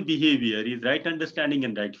returns of the behavior is right understanding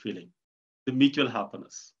and right feeling, the mutual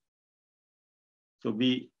happiness. So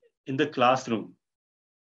in the classroom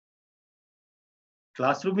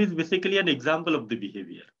is basically an example of the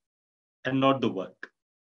behavior and not the work.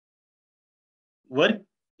 Work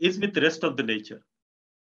is with the rest of the nature.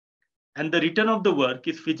 And the return of the work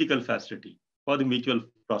is physical facility for the mutual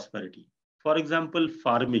prosperity. For example,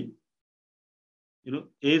 farming,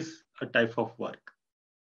 is a type of work.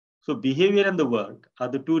 So behavior and the work are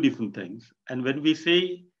the two different things. And when we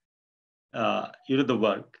say, the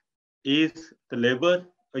work is the labor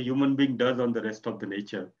a human being does on the rest of the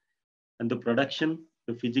nature, and the production,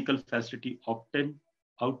 the physical facility obtained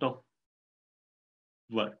out of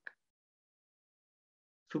work.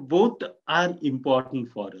 So both are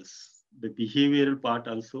important for us, the behavioral part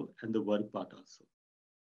also and the work part also.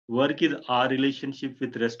 Work is our relationship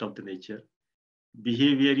with the rest of the nature.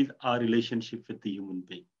 Behavior is our relationship with the human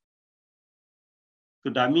being. So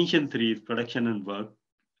dimension 3 is production and work,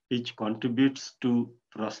 which contributes to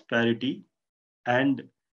prosperity and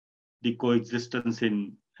the coexistence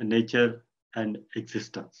in nature and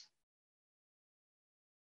existence.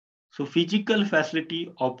 So physical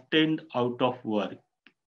facility obtained out of work.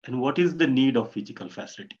 And what is the need of physical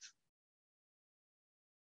facilities?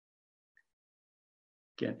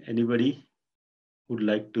 Can anybody would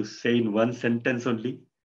like to say in one sentence only,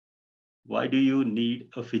 why do you need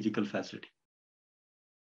a physical facility?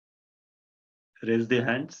 Raise their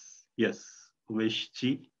hands. Yes, Umesh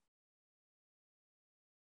ji.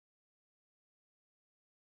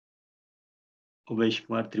 Umesh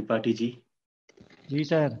Kumar Tripathi ji. Ji,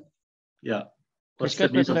 sir. Yeah. Physical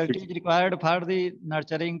facility is required for the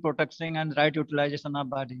nurturing, protecting, and right utilization of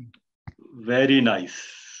body. Very nice.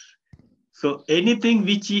 So anything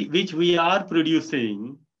which we are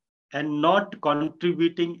producing and not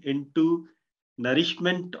contributing into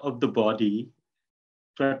nourishment of the body,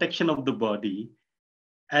 protection of the body,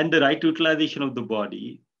 and the right utilization of the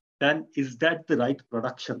body, then is that the right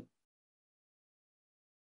production?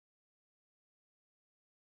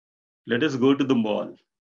 Let us go to the mall.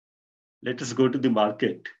 Let us go to the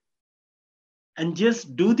market and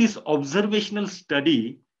just do this observational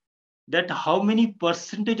study that how many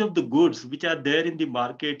percentage of the goods which are there in the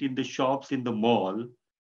market, in the shops, in the mall,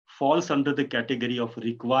 falls under the category of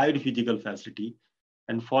required physical facility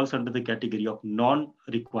and falls under the category of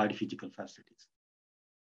non-required physical facilities.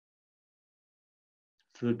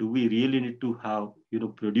 So do we really need to have,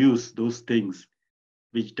 produce those things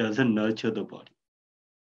which doesn't nurture the body?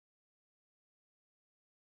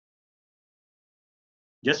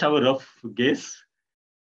 Just have a rough guess.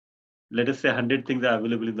 Let us say 100 things are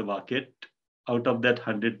available in the market. Out of that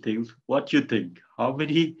 100 things, what you think? How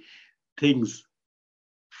many things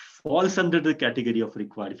falls under the category of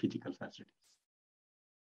required physical facilities?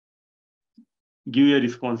 Give your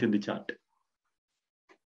response in the chat.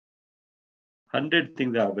 100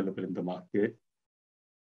 things are available in the market.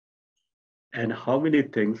 And how many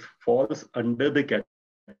things falls under the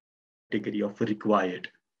category of required?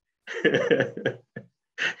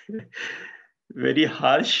 Very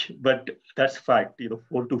harsh, but that's fact.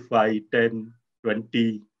 4 to 5, 10,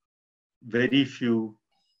 20, very few.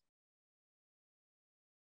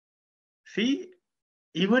 See,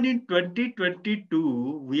 even in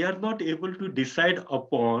 2022, we are not able to decide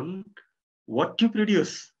upon what to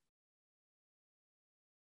produce.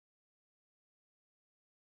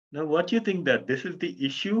 Now, what do you think that this is the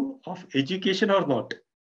issue of education or not?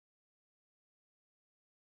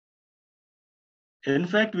 In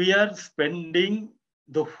fact, we are spending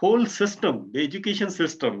the whole system, the education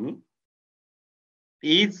system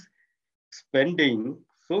is spending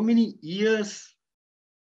so many years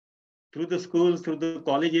through the schools, through the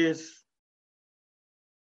colleges.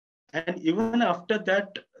 And even after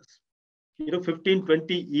that, 15,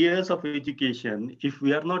 20 years of education, if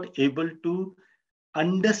we are not able to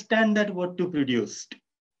understand that what to produce,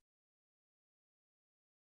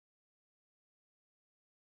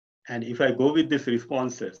 and if I go with these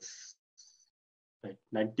responses, like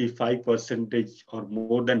 95% or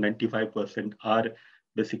more than 95% are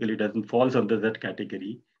basically doesn't falls under that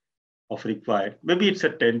category of required. Maybe it's a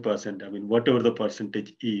 10%, I mean, whatever the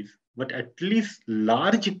percentage is, but at least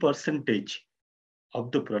large percentage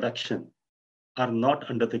of the production are not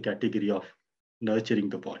under the category of nurturing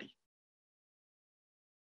the body.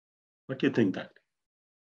 What do you think that?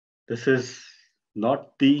 This is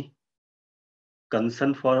not the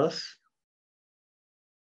concern for us.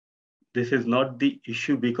 This is not the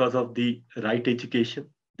issue because of the right education,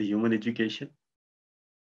 the human education.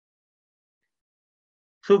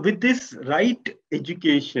 So with this right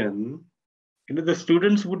education, the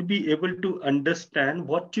students would be able to understand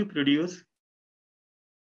what you produce.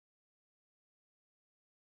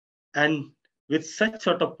 And with such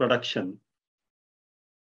sort of production,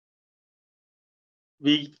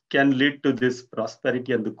 we can lead to this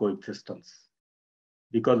prosperity and the coexistence.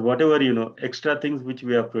 Because whatever, extra things which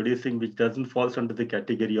we are producing, which doesn't fall under the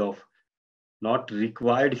category of not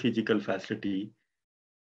required physical facility,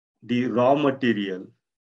 the raw material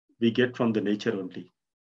we get from the nature only.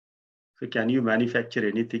 So can you manufacture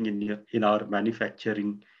anything in our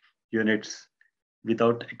manufacturing units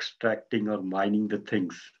without extracting or mining the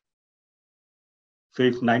things? So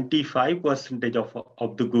if 95%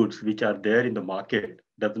 of the goods which are there in the market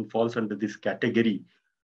doesn't fall under this category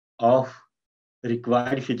of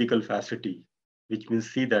required physical facility, which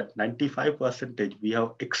means see that 95% we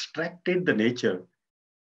have extracted the nature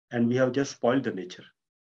and we have just spoiled the nature,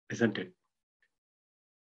 isn't it?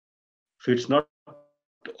 So it's not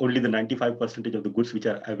only the 95% of the goods which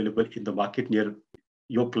are available in the market near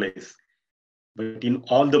your place, but in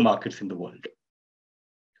all the markets in the world.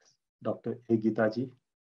 Dr. A. Geetaji.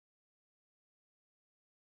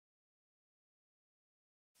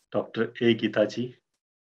 Dr. A. Geetaji.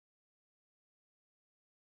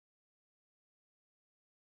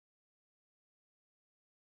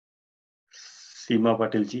 Seema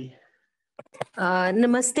Patel ji.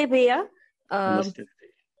 Namaste, Bhaiya. Namaste.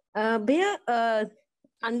 Bhaiya,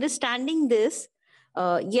 understanding this,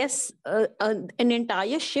 yes, an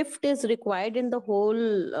entire shift is required in the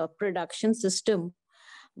whole production system.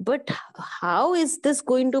 But how is this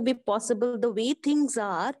going to be possible? The way things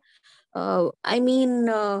are,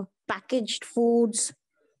 packaged foods,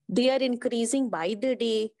 they are increasing by the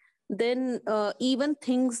day. Then even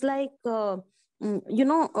things like,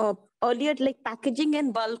 earlier, like packaging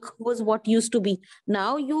in bulk was what used to be.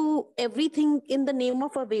 Now everything in the name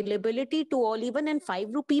of availability to all, even in 5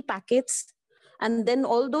 rupee packets. And then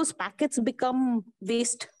all those packets become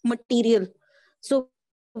waste material. So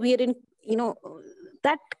we are in,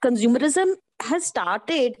 that consumerism has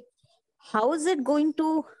started. How is it going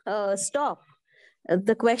to stop?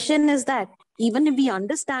 The question is that even if we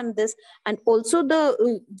understand this, and also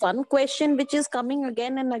the one question which is coming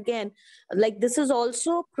again and again, like this is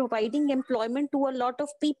also providing employment to a lot of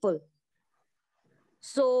people.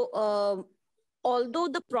 So although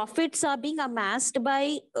the profits are being amassed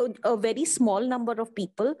by a very small number of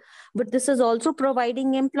people, but this is also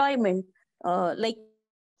providing employment. Like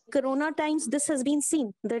Corona times, this has been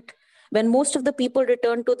seen that when most of the people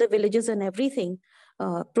return to the villages and everything,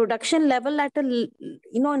 production level at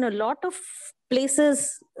in a lot of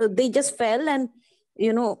places, they just fell, and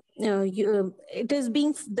it is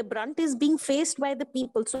the brunt is being faced by the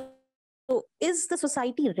people. So is the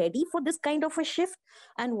society ready for this kind of a shift?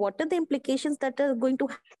 And what are the implications that are going to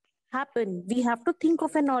happen? We have to think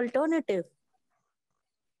of an alternative.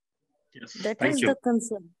 Yes, that is the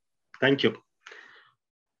concern. Thank you.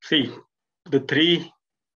 See, the three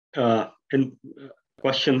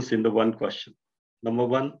questions in the one question. Number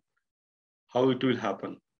one, how it will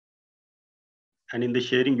happen. And in the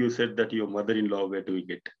sharing, you said that your mother-in-law were doing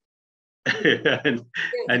it.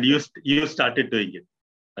 and you started doing it,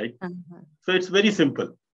 right? So it's very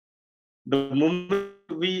simple. The moment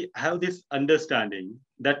we have this understanding,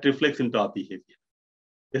 that reflects into our behavior.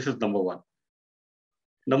 This is number one.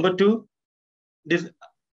 Number two, this,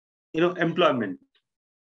 employment.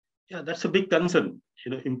 Yeah, that's a big concern,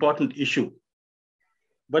 important issue.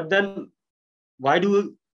 But then why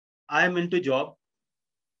do I am into job?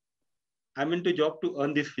 I'm into job to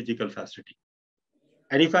earn this physical facility.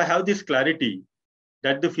 And if I have this clarity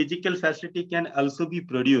that the physical facility can also be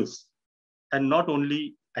produced and not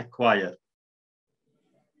only acquire.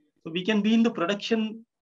 So we can be in the production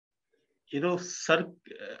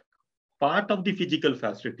part of the physical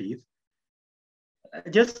facilities.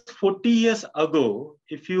 Just 40 years ago,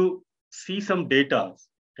 if you see some data,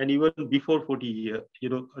 and even before 40 years,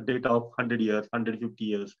 data of 100 years, 150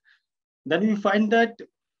 years, then we find that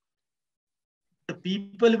the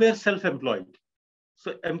people were self-employed.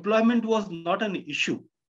 So employment was not an issue.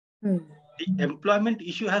 The employment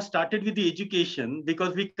issue has started with the education,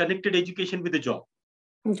 because we connected education with the job.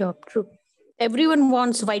 True. Everyone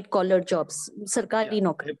wants white-collar jobs. Sarkari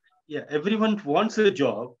naukri. Yeah, everyone wants a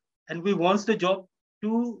job, and we want the job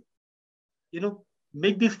to,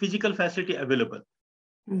 make this physical facility available.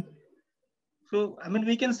 So,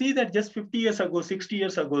 we can see that just 50 years ago, 60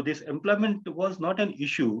 years ago, this employment was not an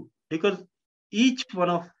issue, because each one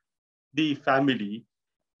of the family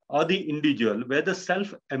or the individual were the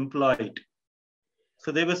self-employed.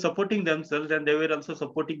 So they were supporting themselves, and they were also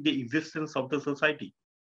supporting the existence of the society.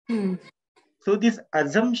 So this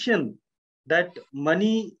assumption that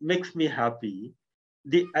money makes me happy,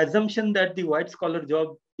 the assumption that the white-collar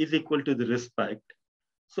job is equal to the respect.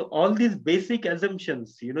 So all these basic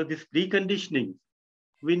assumptions, these preconditioning,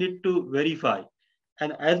 we need to verify.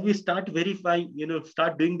 And as we start verifying,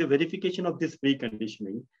 start doing the verification of this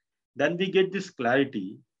preconditioning, then we get this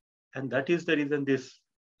clarity. And that is the reason this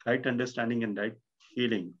right understanding and right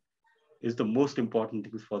feeling is the most important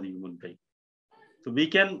things for the human being. So we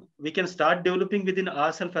can start developing within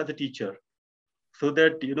ourselves as a teacher, so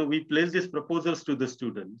that we place these proposals to the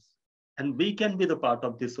students, and we can be the part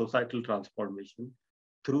of this societal transformation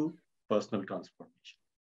through personal transformation.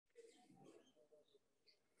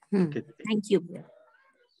 Okay. Thank you. Yes,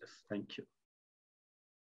 thank you.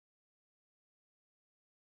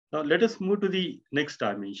 Now let us move to the next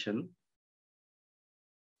dimension,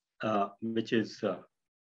 which is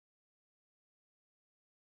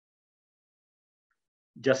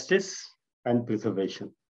justice and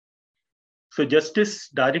preservation. So justice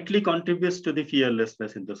directly contributes to the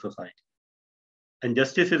fearlessness in the society. And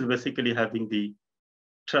justice is basically having the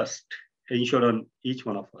trust ensured on each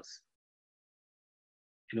one of us.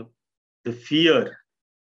 The fear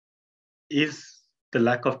is the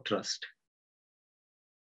lack of trust.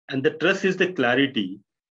 And the trust is the clarity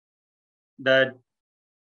that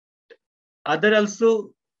other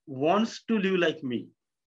also wants to live like me.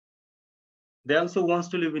 They also wants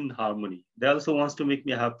to live in harmony. They also wants to make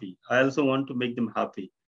me happy. I also want to make them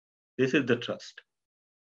happy. This is the trust.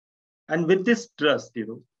 And with this trust,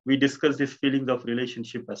 we discussed these feelings of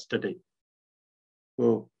relationship yesterday.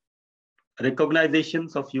 So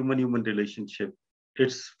recognitions of human-human relationship,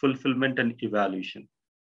 its fulfillment and evaluation,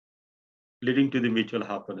 leading to the mutual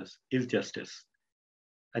happiness, is justice.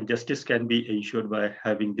 And justice can be ensured by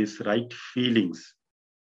having these right feelings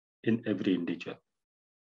in every individual.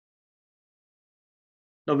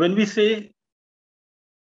 Now, when we say,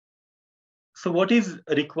 so what is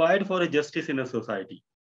required for a justice in a society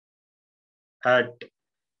at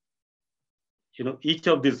each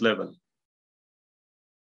of these levels?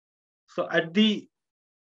 So at the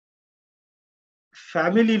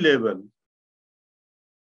family level,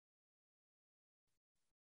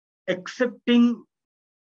 accepting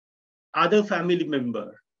other family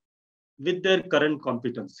member with their current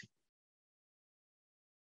competency,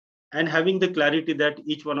 and having the clarity that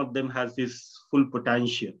each one of them has this full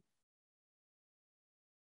potential.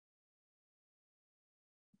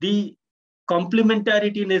 The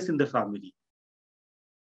complementaritiness in the family.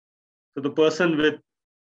 So the person with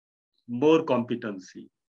more competency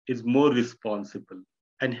is more responsible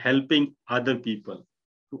and helping other people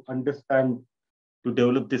to understand, to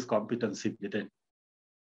develop this competency within.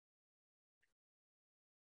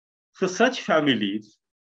 So such families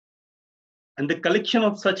and the collection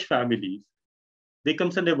of such families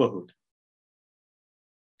becomes a neighborhood.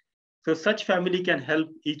 So such family can help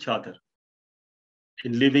each other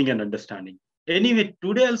in living and understanding. Anyway,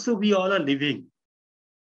 today also we all are living.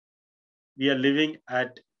 We are living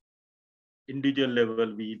at individual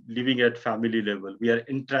level, we living at family level, we are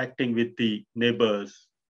interacting with the neighbors,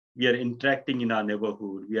 we are interacting in our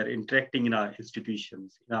neighborhood, we are interacting in our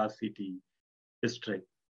institutions, in our city, district.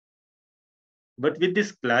 But with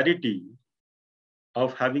this clarity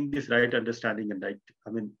of having this right understanding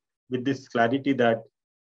and with this clarity that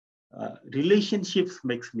relationships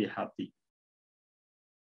makes me happy.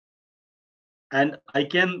 And I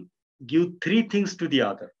can give 3 things to the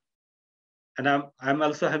other. And I'm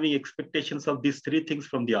also having expectations of these 3 things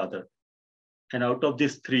from the other. And out of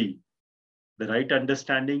these 3, the right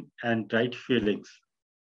understanding and right feelings.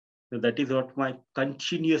 So that is what my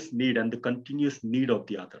continuous need and the continuous need of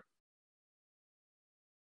the other.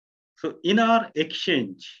 So in our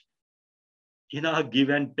exchange, in our give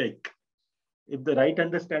and take, if the right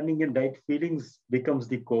understanding and right feelings becomes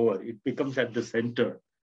the core, it becomes at the center,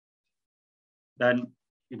 then,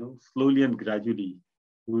 slowly and gradually,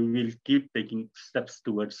 we will keep taking steps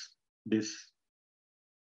towards this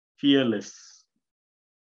fearless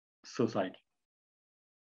society.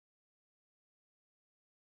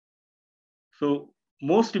 So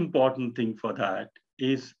most important thing for that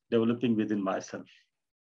is developing within myself,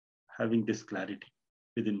 having this clarity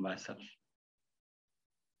within myself.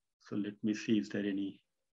 So let me see, is there any?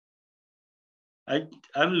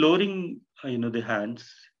 I'm lowering, the hands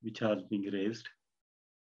which are being raised.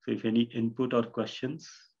 So if any input or questions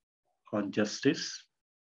on justice,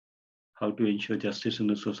 how to ensure justice in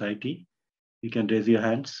the society, you can raise your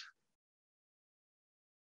hands.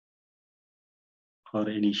 Or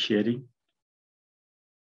any sharing.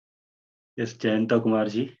 Yes, Jayanta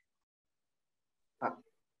Kumarji.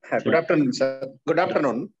 Good afternoon, sir. Good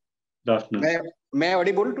afternoon. Good afternoon. May I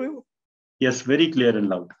audible to you? Yes, very clear and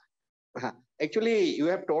loud. Actually, you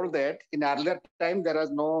have told that in earlier time, there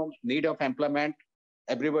was no need of employment.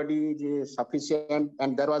 Everybody is sufficient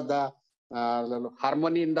and there was the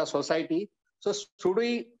harmony in the society. So should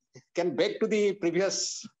we can back to the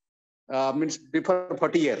previous, means before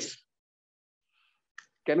 40 years?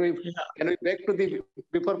 Can we back to the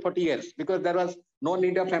before 40 years? Because there was no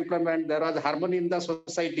need of employment, there was harmony in the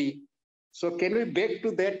society. So can we back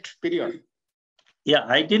to that period? Yeah,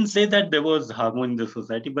 I didn't say that there was harmony in the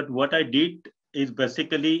society, but what I did is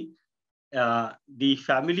basically the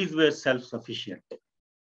families were self-sufficient.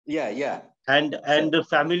 Yeah. And the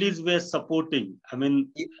families were supporting. I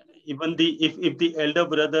mean, even if the elder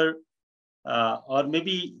brother or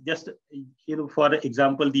maybe just, for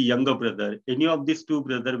example, the younger brother, any of these two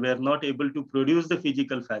brothers were not able to produce the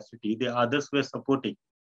physical facility, the others were supporting.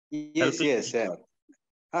 Yes.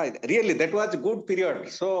 Really, that was a good period.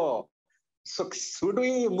 So should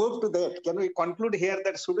we move to that? Can we conclude here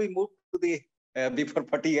that should we move to the before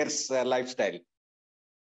 40 years lifestyle?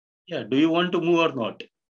 Yeah, do you want to move or not?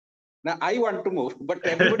 Now, I want to move, but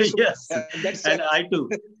everybody should. Yes, and I too.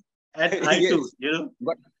 And I too,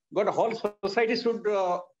 But whole society should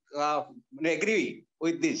agree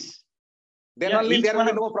with this. Then only there will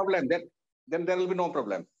be no problem. Then there will be no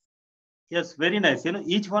problem. Yes, very nice.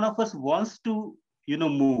 Each one of us wants to,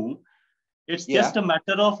 move. It's just a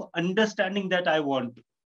matter of understanding that I want to.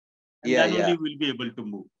 And then only we'll be able to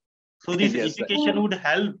move. So this education would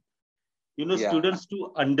help, students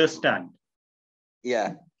to understand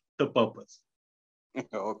the purpose.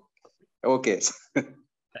 Okay.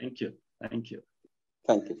 Thank you.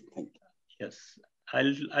 Yes,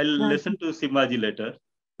 I'll listen to Simaji later.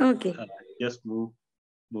 Okay. Just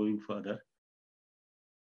moving further.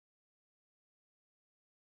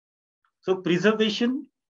 So preservation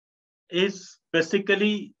is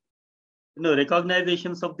basically,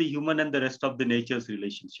 recognitions of the human and the rest of the nature's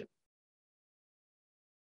relationship.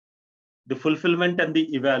 The fulfillment and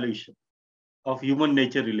the evaluation of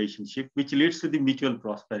human-nature relationship, which leads to the mutual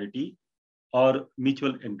prosperity or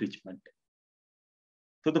mutual enrichment.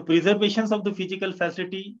 So the preservations of the physical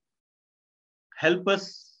facility help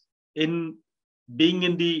us in being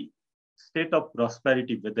in the state of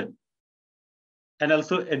prosperity within, and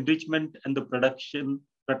also enrichment and the protection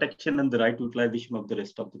and the right utilization of the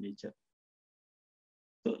rest of the nature.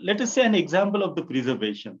 So let us say an example of the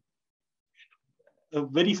preservation. A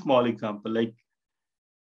very small example, like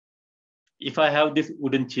if I have this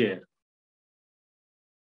wooden chair.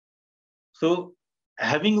 So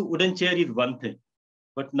having a wooden chair is one thing,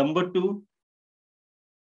 but number two,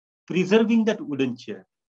 preserving that wooden chair,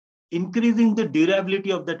 increasing the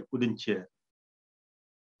durability of that wooden chair.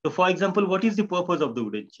 So for example, what is the purpose of the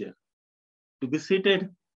wooden chair? To be seated.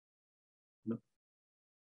 No.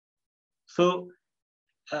 So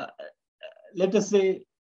let us say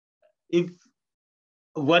if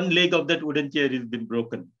one leg of that wooden chair has been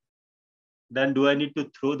broken, then do I need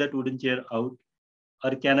to throw that wooden chair out?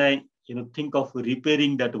 Or can I think of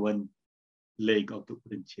repairing that one leg of the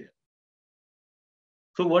wooden chair?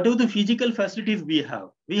 So whatever the physical facilities we have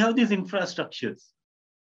these infrastructures,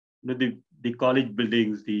 the college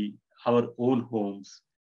buildings, our own homes.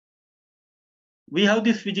 We have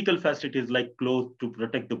these physical facilities like clothes to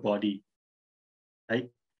protect the body, right?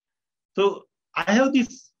 So I have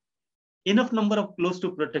this enough number of clothes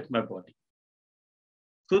to protect my body.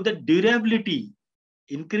 So the durability,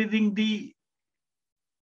 increasing the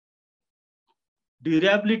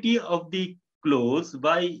durability of the clothes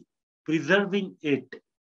by preserving it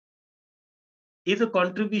is a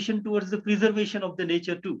contribution towards the preservation of the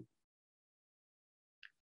nature too.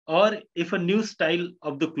 Or if a new style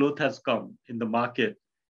of the cloth has come in the market,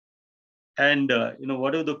 and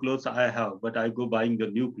whatever the clothes I have, but I go buying the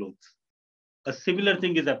new clothes. a similar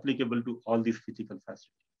thing is applicable to all these physical facilities.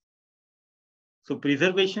 So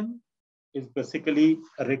preservation is basically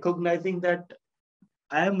recognizing that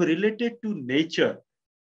I am related to nature,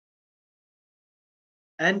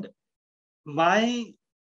 and my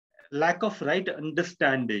lack of right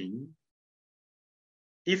understanding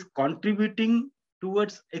is contributing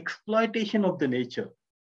towards exploitation of the nature,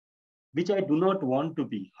 which I do not want to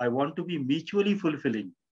be. I want to be mutually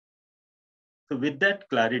fulfilling. So with that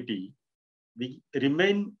clarity, we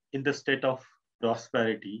remain in the state of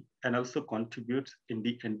prosperity and also contributes in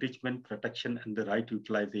the enrichment, protection, and the right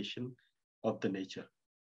utilization of the nature.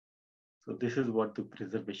 So this is what the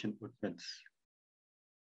preservation means.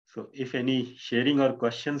 So if any sharing or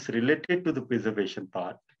questions related to the preservation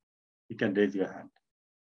part, you can raise your hand.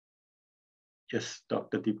 Yes,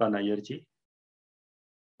 Dr. Deepa Nayarji.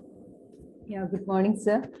 Yeah, good morning,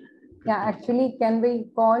 sir. Yeah, actually, can we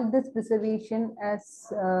call this preservation as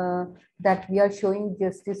that we are showing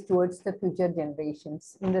justice towards the future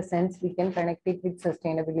generations? In the sense, we can connect it with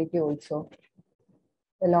sustainability also,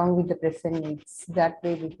 along with the present needs. That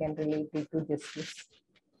way, we can relate it to justice.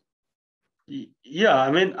 Yeah,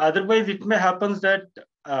 I mean, otherwise it may happen that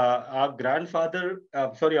our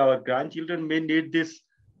grandchildren may need this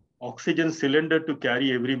oxygen cylinder to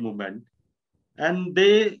carry every moment. And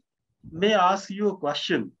they may ask you a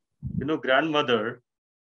question, grandmother,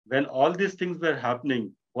 when all these things were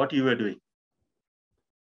happening, what you were doing?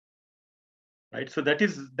 Right? So that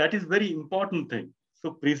is very important thing.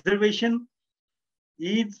 So preservation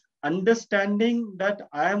is understanding that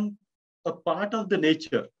I am a part of the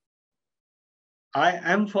nature. I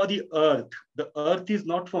am for the earth. The earth is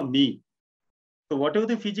not for me. So whatever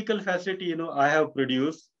the physical facility, I have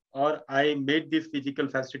produced, or I made this physical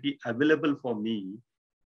facility available for me,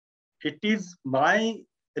 it is my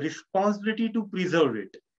responsibility to preserve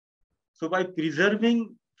it. So by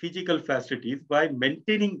preserving physical facilities, by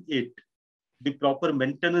maintaining it, the proper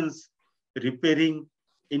maintenance, repairing,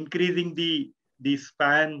 increasing the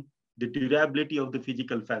span, the durability of the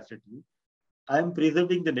physical facility, I am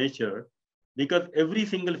preserving the nature, because every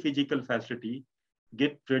single physical facility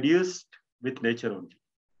get produced with nature only.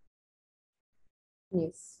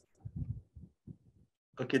 Yes.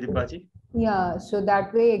 Okay, Deepaji? Yeah, so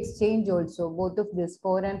that way exchange also, both of this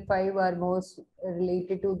 4 and 5 are most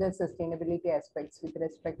related to the sustainability aspects with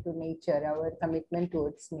respect to nature, our commitment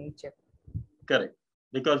towards nature. Correct,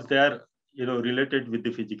 because they are related with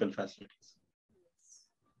the physical facilities.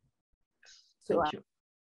 So thank you.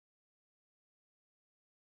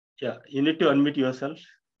 Yeah, you need to unmute yourself,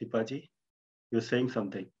 Deepaji. You're saying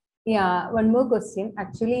something. Yeah, one more question.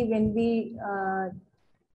 Actually, when we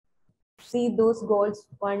see those goals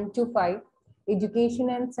 1 to 5, education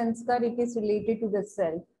and sanskar, it is related to the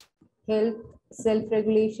self. Health,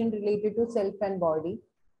 self-regulation related to self and body.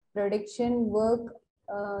 Production, work,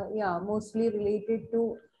 mostly related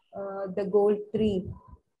to the goal 3.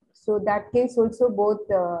 So that case also both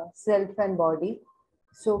self and body.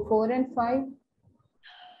 So 4 and 5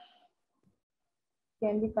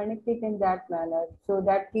 can be connected in that manner. So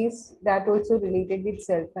that case, that also related with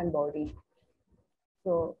self and body.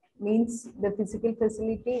 So means the physical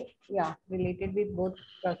facility, related with both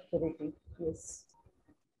prosperity. Yes.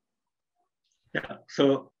 Yeah.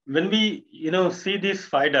 So when we, see these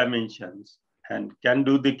 5 dimensions and can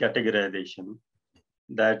do the categorization,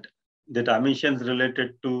 that the dimensions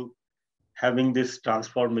related to having this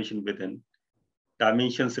transformation within,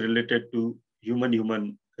 dimensions related to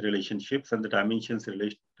human-human relationships, and the dimensions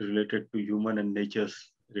related to human and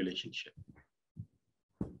nature's relationship.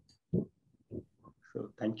 So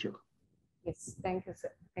thank you. Yes, thank you,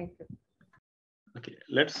 sir. Thank you. Okay,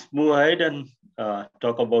 let's move ahead and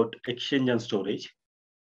talk about exchange and storage.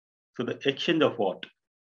 So the exchange of what?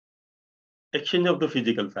 Exchange of the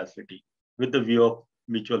physical facility with the view of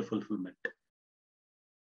mutual fulfillment,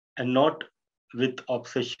 and not with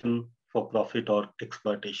obsession for profit or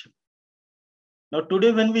exploitation. Now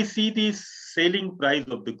today, when we see the selling price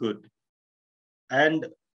of the good and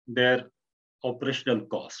their operational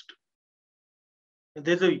cost,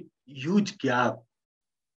 there's a huge gap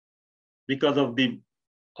because of the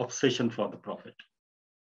obsession for the profit.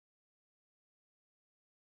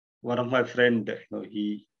 One of my friend,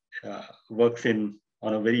 he works on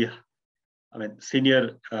a very,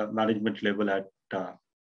 senior management level at a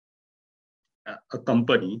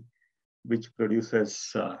company which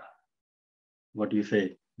produces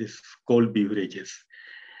this cold beverages.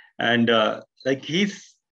 And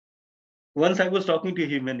once I was talking to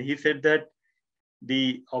him, and he said that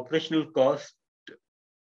the operational cost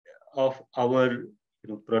of our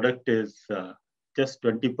product is just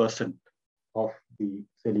 20% of the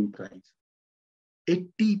selling price.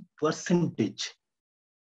 80%.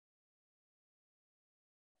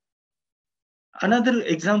 Another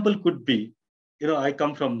example could be, I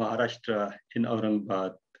come from Maharashtra in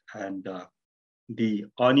Aurangabad, and the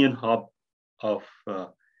onion hub of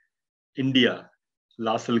India,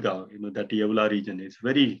 Lasalgaon, that Yeola region is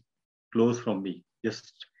very close from me,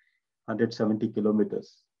 just 170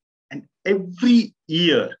 kilometers. And every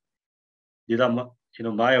year, these are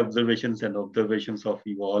my observations and observations of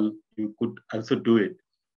you all, you could also do it.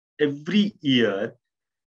 Every year,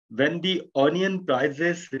 when the onion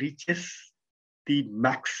prices reaches the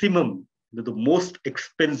maximum, the most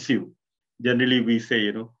expensive, generally we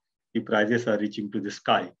say, the prices are reaching to the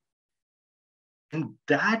sky. In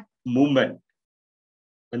that moment,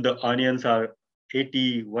 when the onions are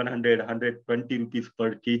 80, 100, 120 rupees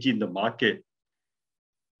per kg in the market,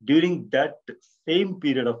 during that same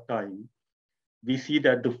period of time, we see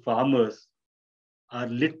that the farmers are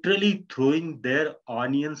literally throwing their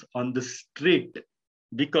onions on the street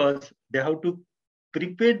because they have to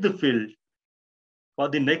prepare the field for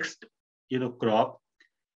the next crop.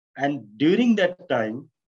 And during that time,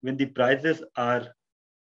 when the prices are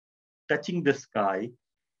touching the sky,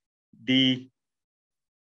 the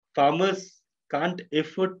farmers can't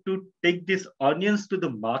afford to take these onions to the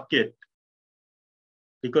market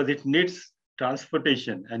because it needs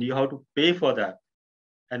transportation and you have to pay for that.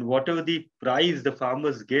 And whatever the price the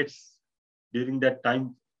farmers gets during that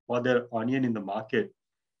time for their onion in the market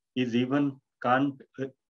is even can't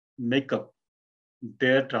make up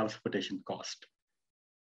their transportation cost.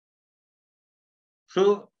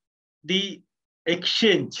 So the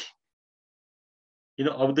exchange,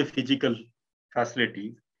 of the physical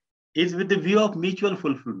facilities is with the view of mutual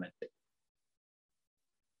fulfillment.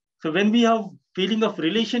 So when we have feeling of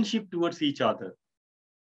relationship towards each other,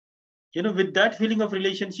 with that feeling of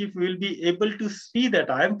relationship, we will be able to see that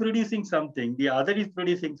I am producing something, the other is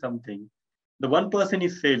producing something. The one person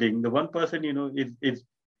is selling, the one person,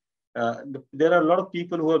 there are a lot of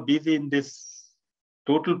people who are busy in this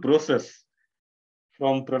total process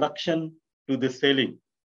from production to the selling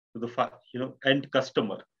to the end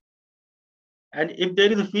customer. And if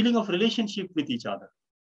there is a feeling of relationship with each other,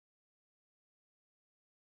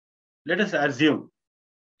 let us assume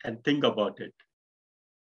and think about it.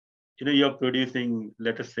 You're producing,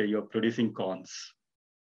 let us say you're producing corns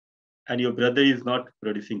and your brother is not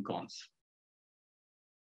producing corns.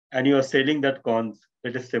 And you are selling that corns,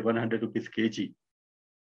 let us say 100 rupees kg.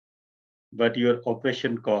 But your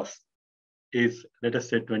operation cost is, let us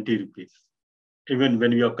say 20 rupees. Even when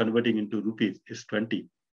we are converting into rupees, is 20.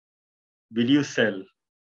 Will you sell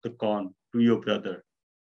the corn to your brother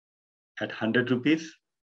at 100 rupees,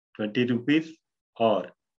 20 rupees, or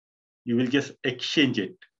you will just exchange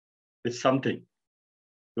it with something?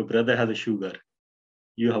 Your brother has a sugar,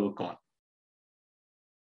 you have a corn.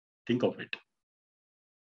 Think of it.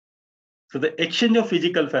 So the exchange of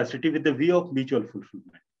physical facility with the view of mutual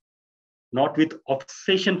fulfillment, not with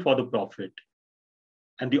obsession for the profit.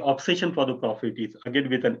 And the obsession for the profit is again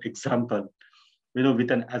with an example,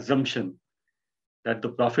 with an assumption that the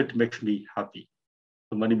profit makes me happy,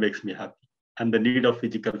 the money makes me happy, and the need of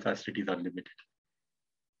physical facilities are limited.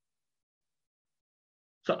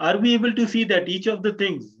 So are we able to see that each of the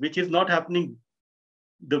things which is not happening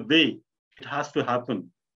the way it has to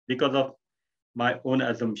happen because of my own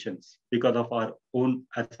assumptions, because of our own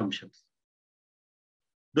assumptions?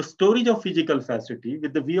 The storage of physical facility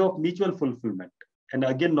with the view of mutual fulfillment, and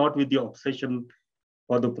again, not with the obsession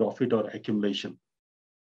for the profit or accumulation.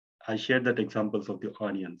 I shared that examples of the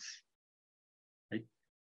onions, right?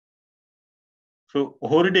 So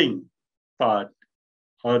hoarding part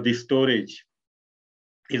or the storage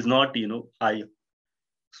is not, I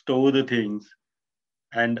store the things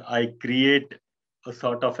and I create a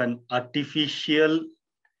sort of an artificial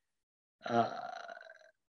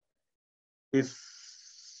this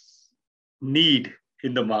need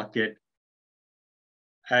in the market,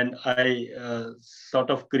 and I sort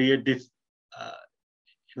of create this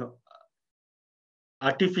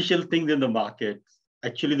artificial things in the market.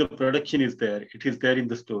 Actually, the production is there. It is there in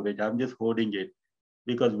the storage. I'm just hoarding it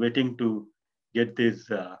because waiting to get this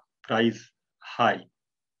price high.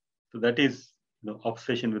 So that is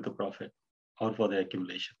obsession with the profit or for the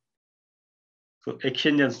accumulation. So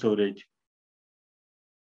exchange and storage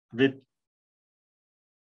with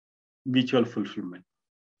mutual fulfillment.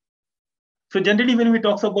 So generally, when we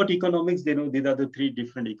talk about economics, these are the three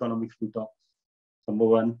different economics we talk. Number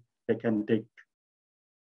one, they can take.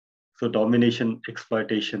 So domination,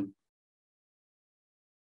 exploitation,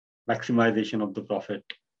 maximization of the profit.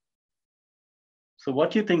 So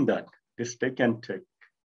what do you think that this take and take?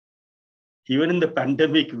 Even in the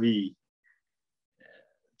pandemic, we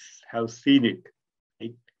have seen it.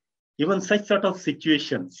 Right? Even such sort of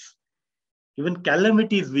situations, even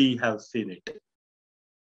calamities, we have seen it.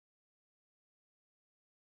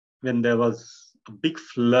 When there was a big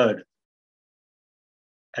flood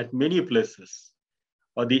at many places,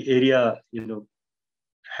 or the area,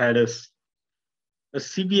 had a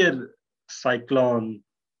severe cyclone.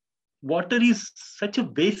 Water is such a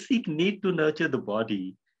basic need to nurture the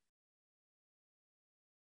body.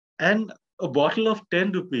 And a bottle of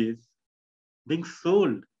 10 rupees being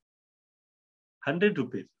sold 100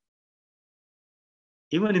 rupees.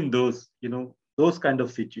 Even in those, those kind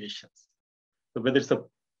of situations. So whether it's a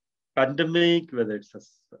pandemic, whether it's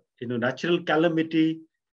a natural calamity.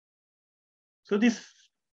 So this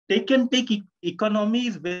take and take economy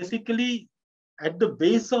is basically at the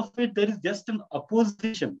base of it, there is just an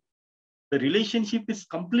opposition. The relationship is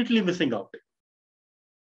completely missing out.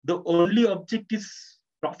 The only object is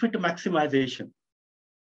profit maximization.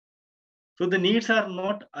 So the needs are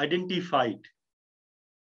not identified.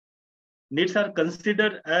 Needs are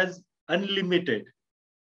considered as unlimited,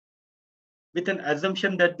 with an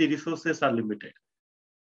assumption that the resources are limited.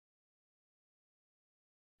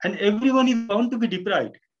 And everyone is bound to be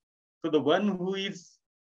deprived. So the one who is,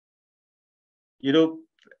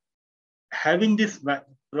 having this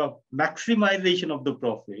maximization of the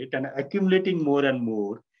profit and accumulating more and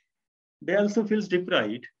more, they also feels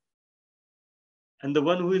deprived. And the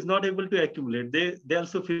one who is not able to accumulate, they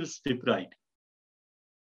also feels deprived.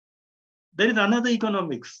 There is another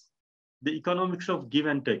economics, the economics of give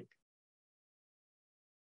and take.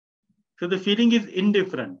 So the feeling is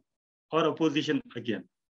indifferent or opposition again.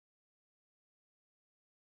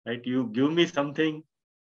 Right? You give me something,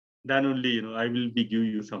 then only I will be give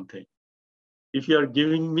you something. If you are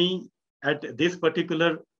giving me at this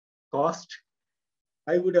particular cost,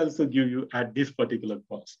 I would also give you at this particular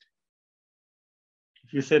cost.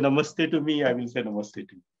 If you say namaste to me, I will say namaste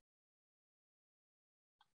to you.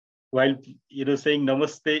 While saying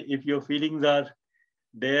namaste, if your feelings are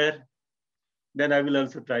there, then I will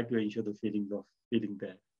also try to ensure the feelings of feeling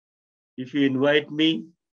there. If you invite me,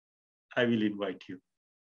 I will invite you.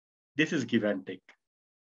 This is give and take.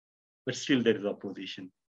 But still there is opposition.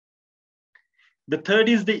 The third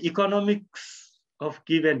is the economics of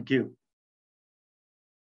give and give.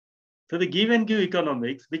 So the give and give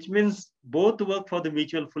economics, which means both work for the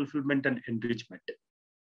mutual fulfillment and enrichment.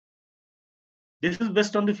 This is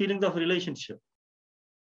based on the feelings of relationship.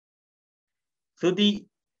 So the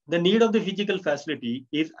need of the physical facility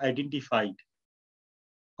is identified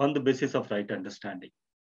on the basis of right understanding.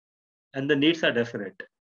 And the needs are definite.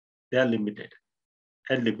 They are limited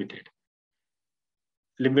and limited.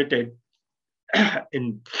 Limited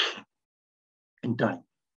in time.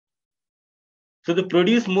 So they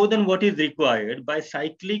produce more than what is required by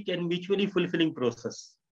cyclic and mutually fulfilling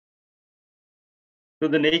process. So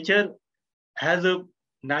the nature has a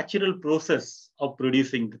natural process of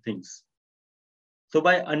producing the things. So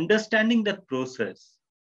by understanding that process,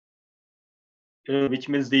 which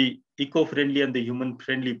means the eco-friendly and the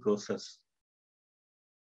human-friendly process,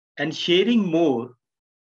 and sharing more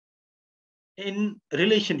in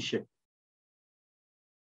relationship.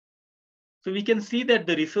 So we can see that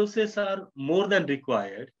the resources are more than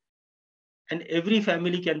required and every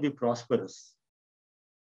family can be prosperous.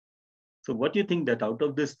 So what do you think that out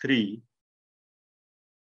of these three,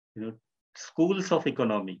 schools of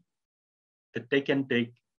economy, the take and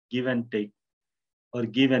take, give and take, or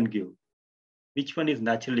give and give, which one is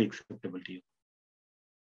naturally acceptable to you?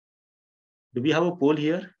 Do we have a poll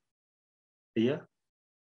here? Yeah.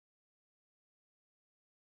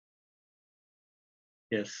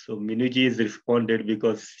 Yes, so Minuji is responded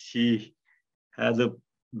because she has a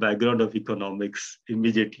background of economics,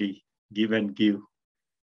 immediately give and give.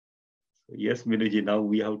 So yes, Minuji, now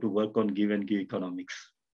we have to work on give and give economics.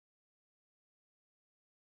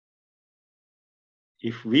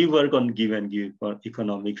 If we work on give and give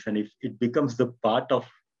economics, and if it becomes the part of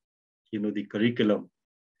the curriculum,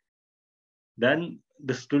 then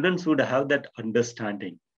the students would have that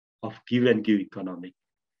understanding of give and give economic.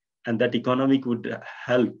 And that economic would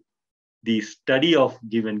help, the study of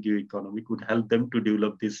give and give economic would help them to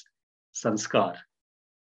develop this sanskar.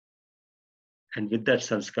 And with that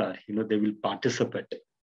sanskar, they will participate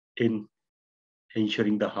in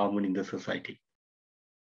ensuring the harmony in the society.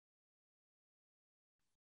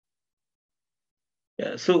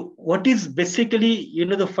 Yeah, so what is basically,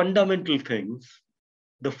 the fundamental things,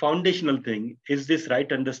 the foundational thing is this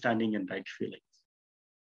right understanding and right feelings,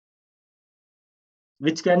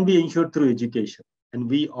 which can be ensured through education. And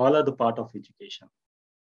we all are the part of education.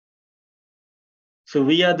 So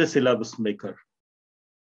we are the syllabus maker.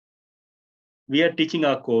 we are teaching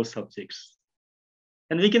our core subjects.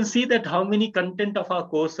 And we can see that how many content of our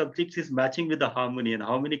core subjects is matching with the harmony and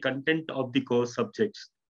how many content of the core subjects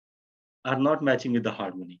are not matching with the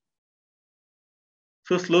harmony.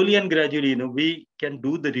 So slowly and gradually, we can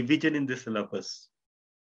do the revision in the syllabus.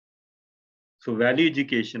 So value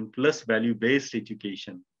education plus value-based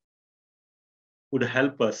education would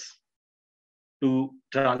help us to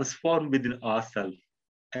transform within ourselves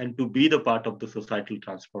and to be the part of the societal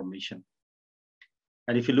transformation.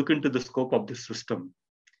 And if you look into the scope of this system,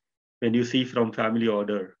 when you see from family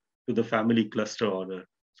order to the family cluster order,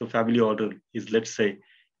 so family order is, let's say,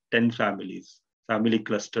 10 families. Family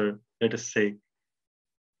cluster, let us say,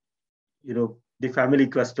 the family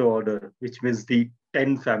cluster order, which means the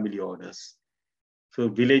 10 family orders. So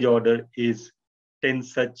village order is 10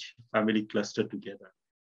 such family cluster together.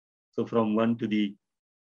 So from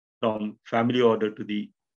family order to the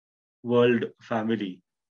world family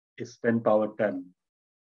is 10 power 10,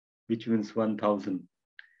 which means 1000.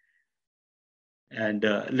 And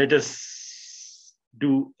let us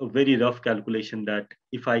do a very rough calculation that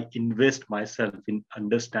if I invest myself in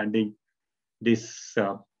understanding this,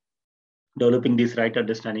 developing this right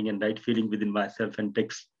understanding and right feeling within myself, and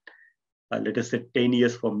takes, let us say 10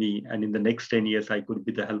 years for me, and in the next 10 years, I could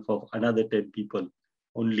be the help of another 10 people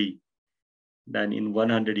only, then in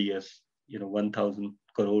 100 years, 1000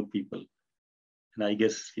 crore people. And I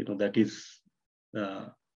guess, that is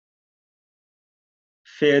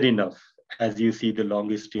fair enough as you see the long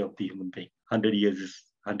history of the human being. 100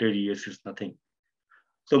 years is nothing.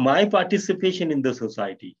 So my participation in the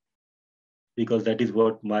society, because that is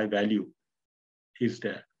what my value is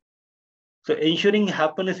there. So ensuring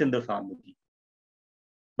happiness in the family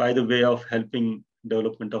by the way of helping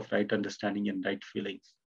development of right understanding and right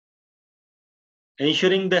feelings.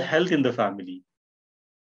 Ensuring the health in the family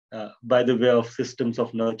by the way of systems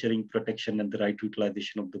of nurturing, protection, and the right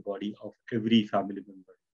utilization of the body of every family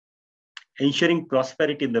member. Ensuring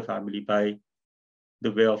prosperity in the family by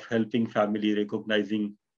the way of helping family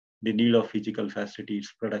recognizing the need of physical facility,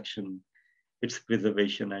 its production, its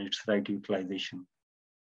preservation, and its right utilization.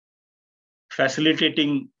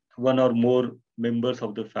 Facilitating one or more members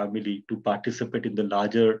of the family to participate in the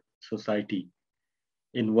larger society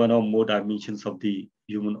in one or more dimensions of the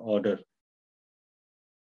human order.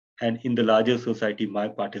 And in the larger society, my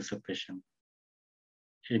participation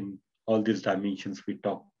in all these dimensions we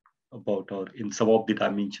talked about, or in some of the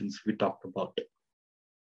dimensions we talked about.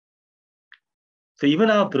 So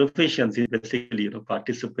even our professions is basically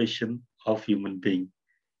participation of human being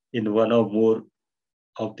in one or more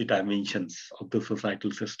of the dimensions of the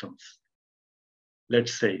societal systems.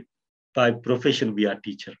 Let's say by profession we are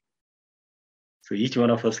teacher. So each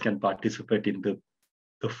one of us can participate in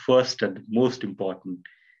the first and most important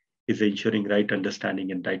is ensuring right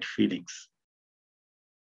understanding and right feelings.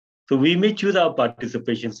 So we may choose our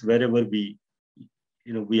participations wherever we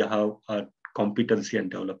have our competency and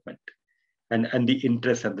development and the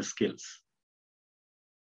interest and the skills.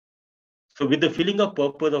 So with the feeling of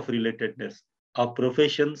purpose of relatedness, our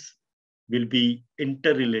professions will be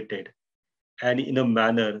interrelated and in a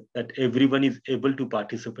manner that everyone is able to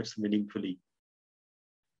participate meaningfully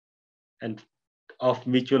and of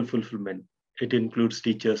mutual fulfillment. It includes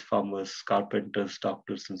teachers, farmers, carpenters,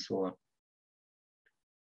 doctors, and so on.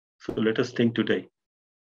 So let us think today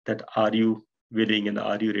that are you willing and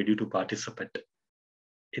are you ready to participate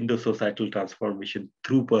in the societal transformation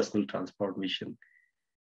through personal transformation?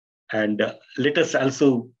 And let us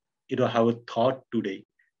also have a thought today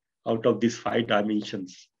out of these 5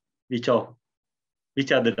 dimensions, which are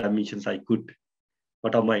the dimensions I could,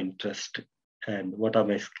 what are my interests, and what are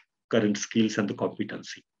my current skills and the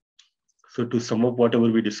competency. So to sum up whatever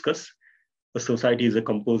we discuss, a society is a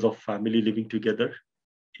composed of family living together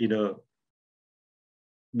in a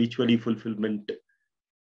mutually fulfillment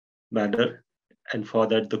manner. And for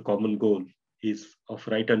that, the common goal is of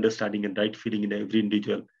right understanding and right feeling in every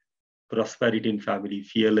individual, prosperity in family,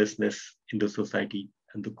 fearlessness in the society,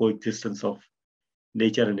 and the coexistence of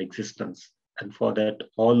nature and existence. And for that,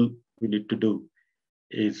 all we need to do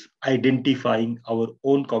is identifying our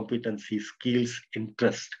own competency, skills,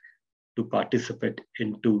 interest to participate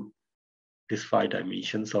into these 5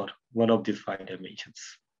 dimensions or one of these 5 dimensions.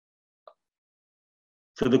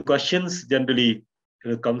 So the questions generally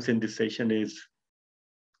comes in this session is,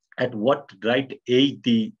 at what right age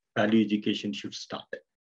the value education should start?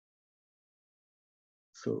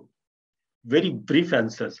 So very brief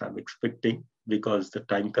answers I'm expecting because the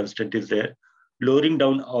time constraint is there. Lowering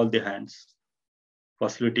down all the hands.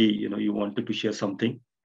 Possibility, you wanted to share something.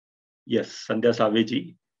 Yes, Sandhya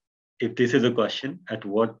Saveji, if this is a question, at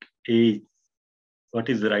what age, what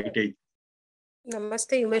is the right age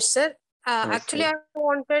Namaste, Umesh sir. Actually,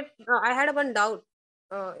 I had one doubt.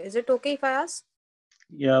 Is it okay if I ask?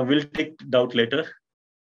 Yeah, we'll take doubt later.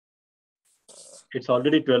 It's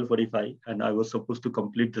already 12:45 and I was supposed to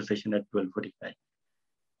complete the session at 12:45.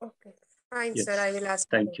 Okay, fine, Yes. sir. I will ask.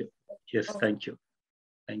 Thank you. Yes, Okay. thank you.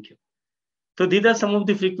 Thank you. So these are some of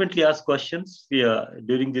the frequently asked questions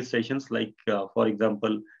during these sessions, like, for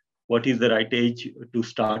example, what is the right age to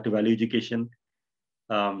start value education?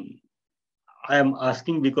 I am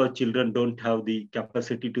asking because children don't have the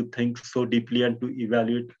capacity to think so deeply and to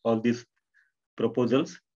evaluate all these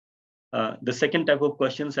proposals. The second type of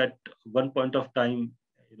questions, at one point of time,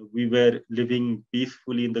 we were living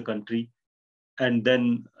peacefully in the country, and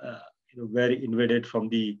then were invaded from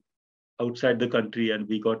the outside the country, and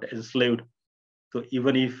we got enslaved. So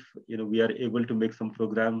even if we are able to make some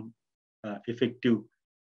program effective,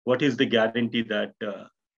 what is the guarantee that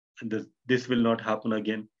this will not happen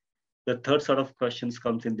again? The third sort of questions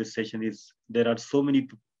comes in this session is, there are so many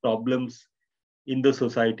problems in the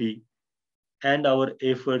society, and our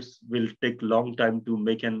efforts will take long time to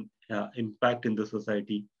make an impact in the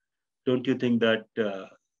society. Don't you think that a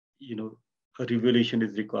revolution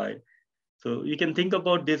is required? So you can think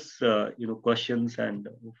about this questions and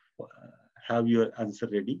have your answer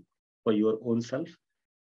ready for your own self.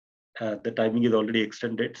 The timing is already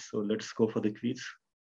extended, so let's go for the quiz.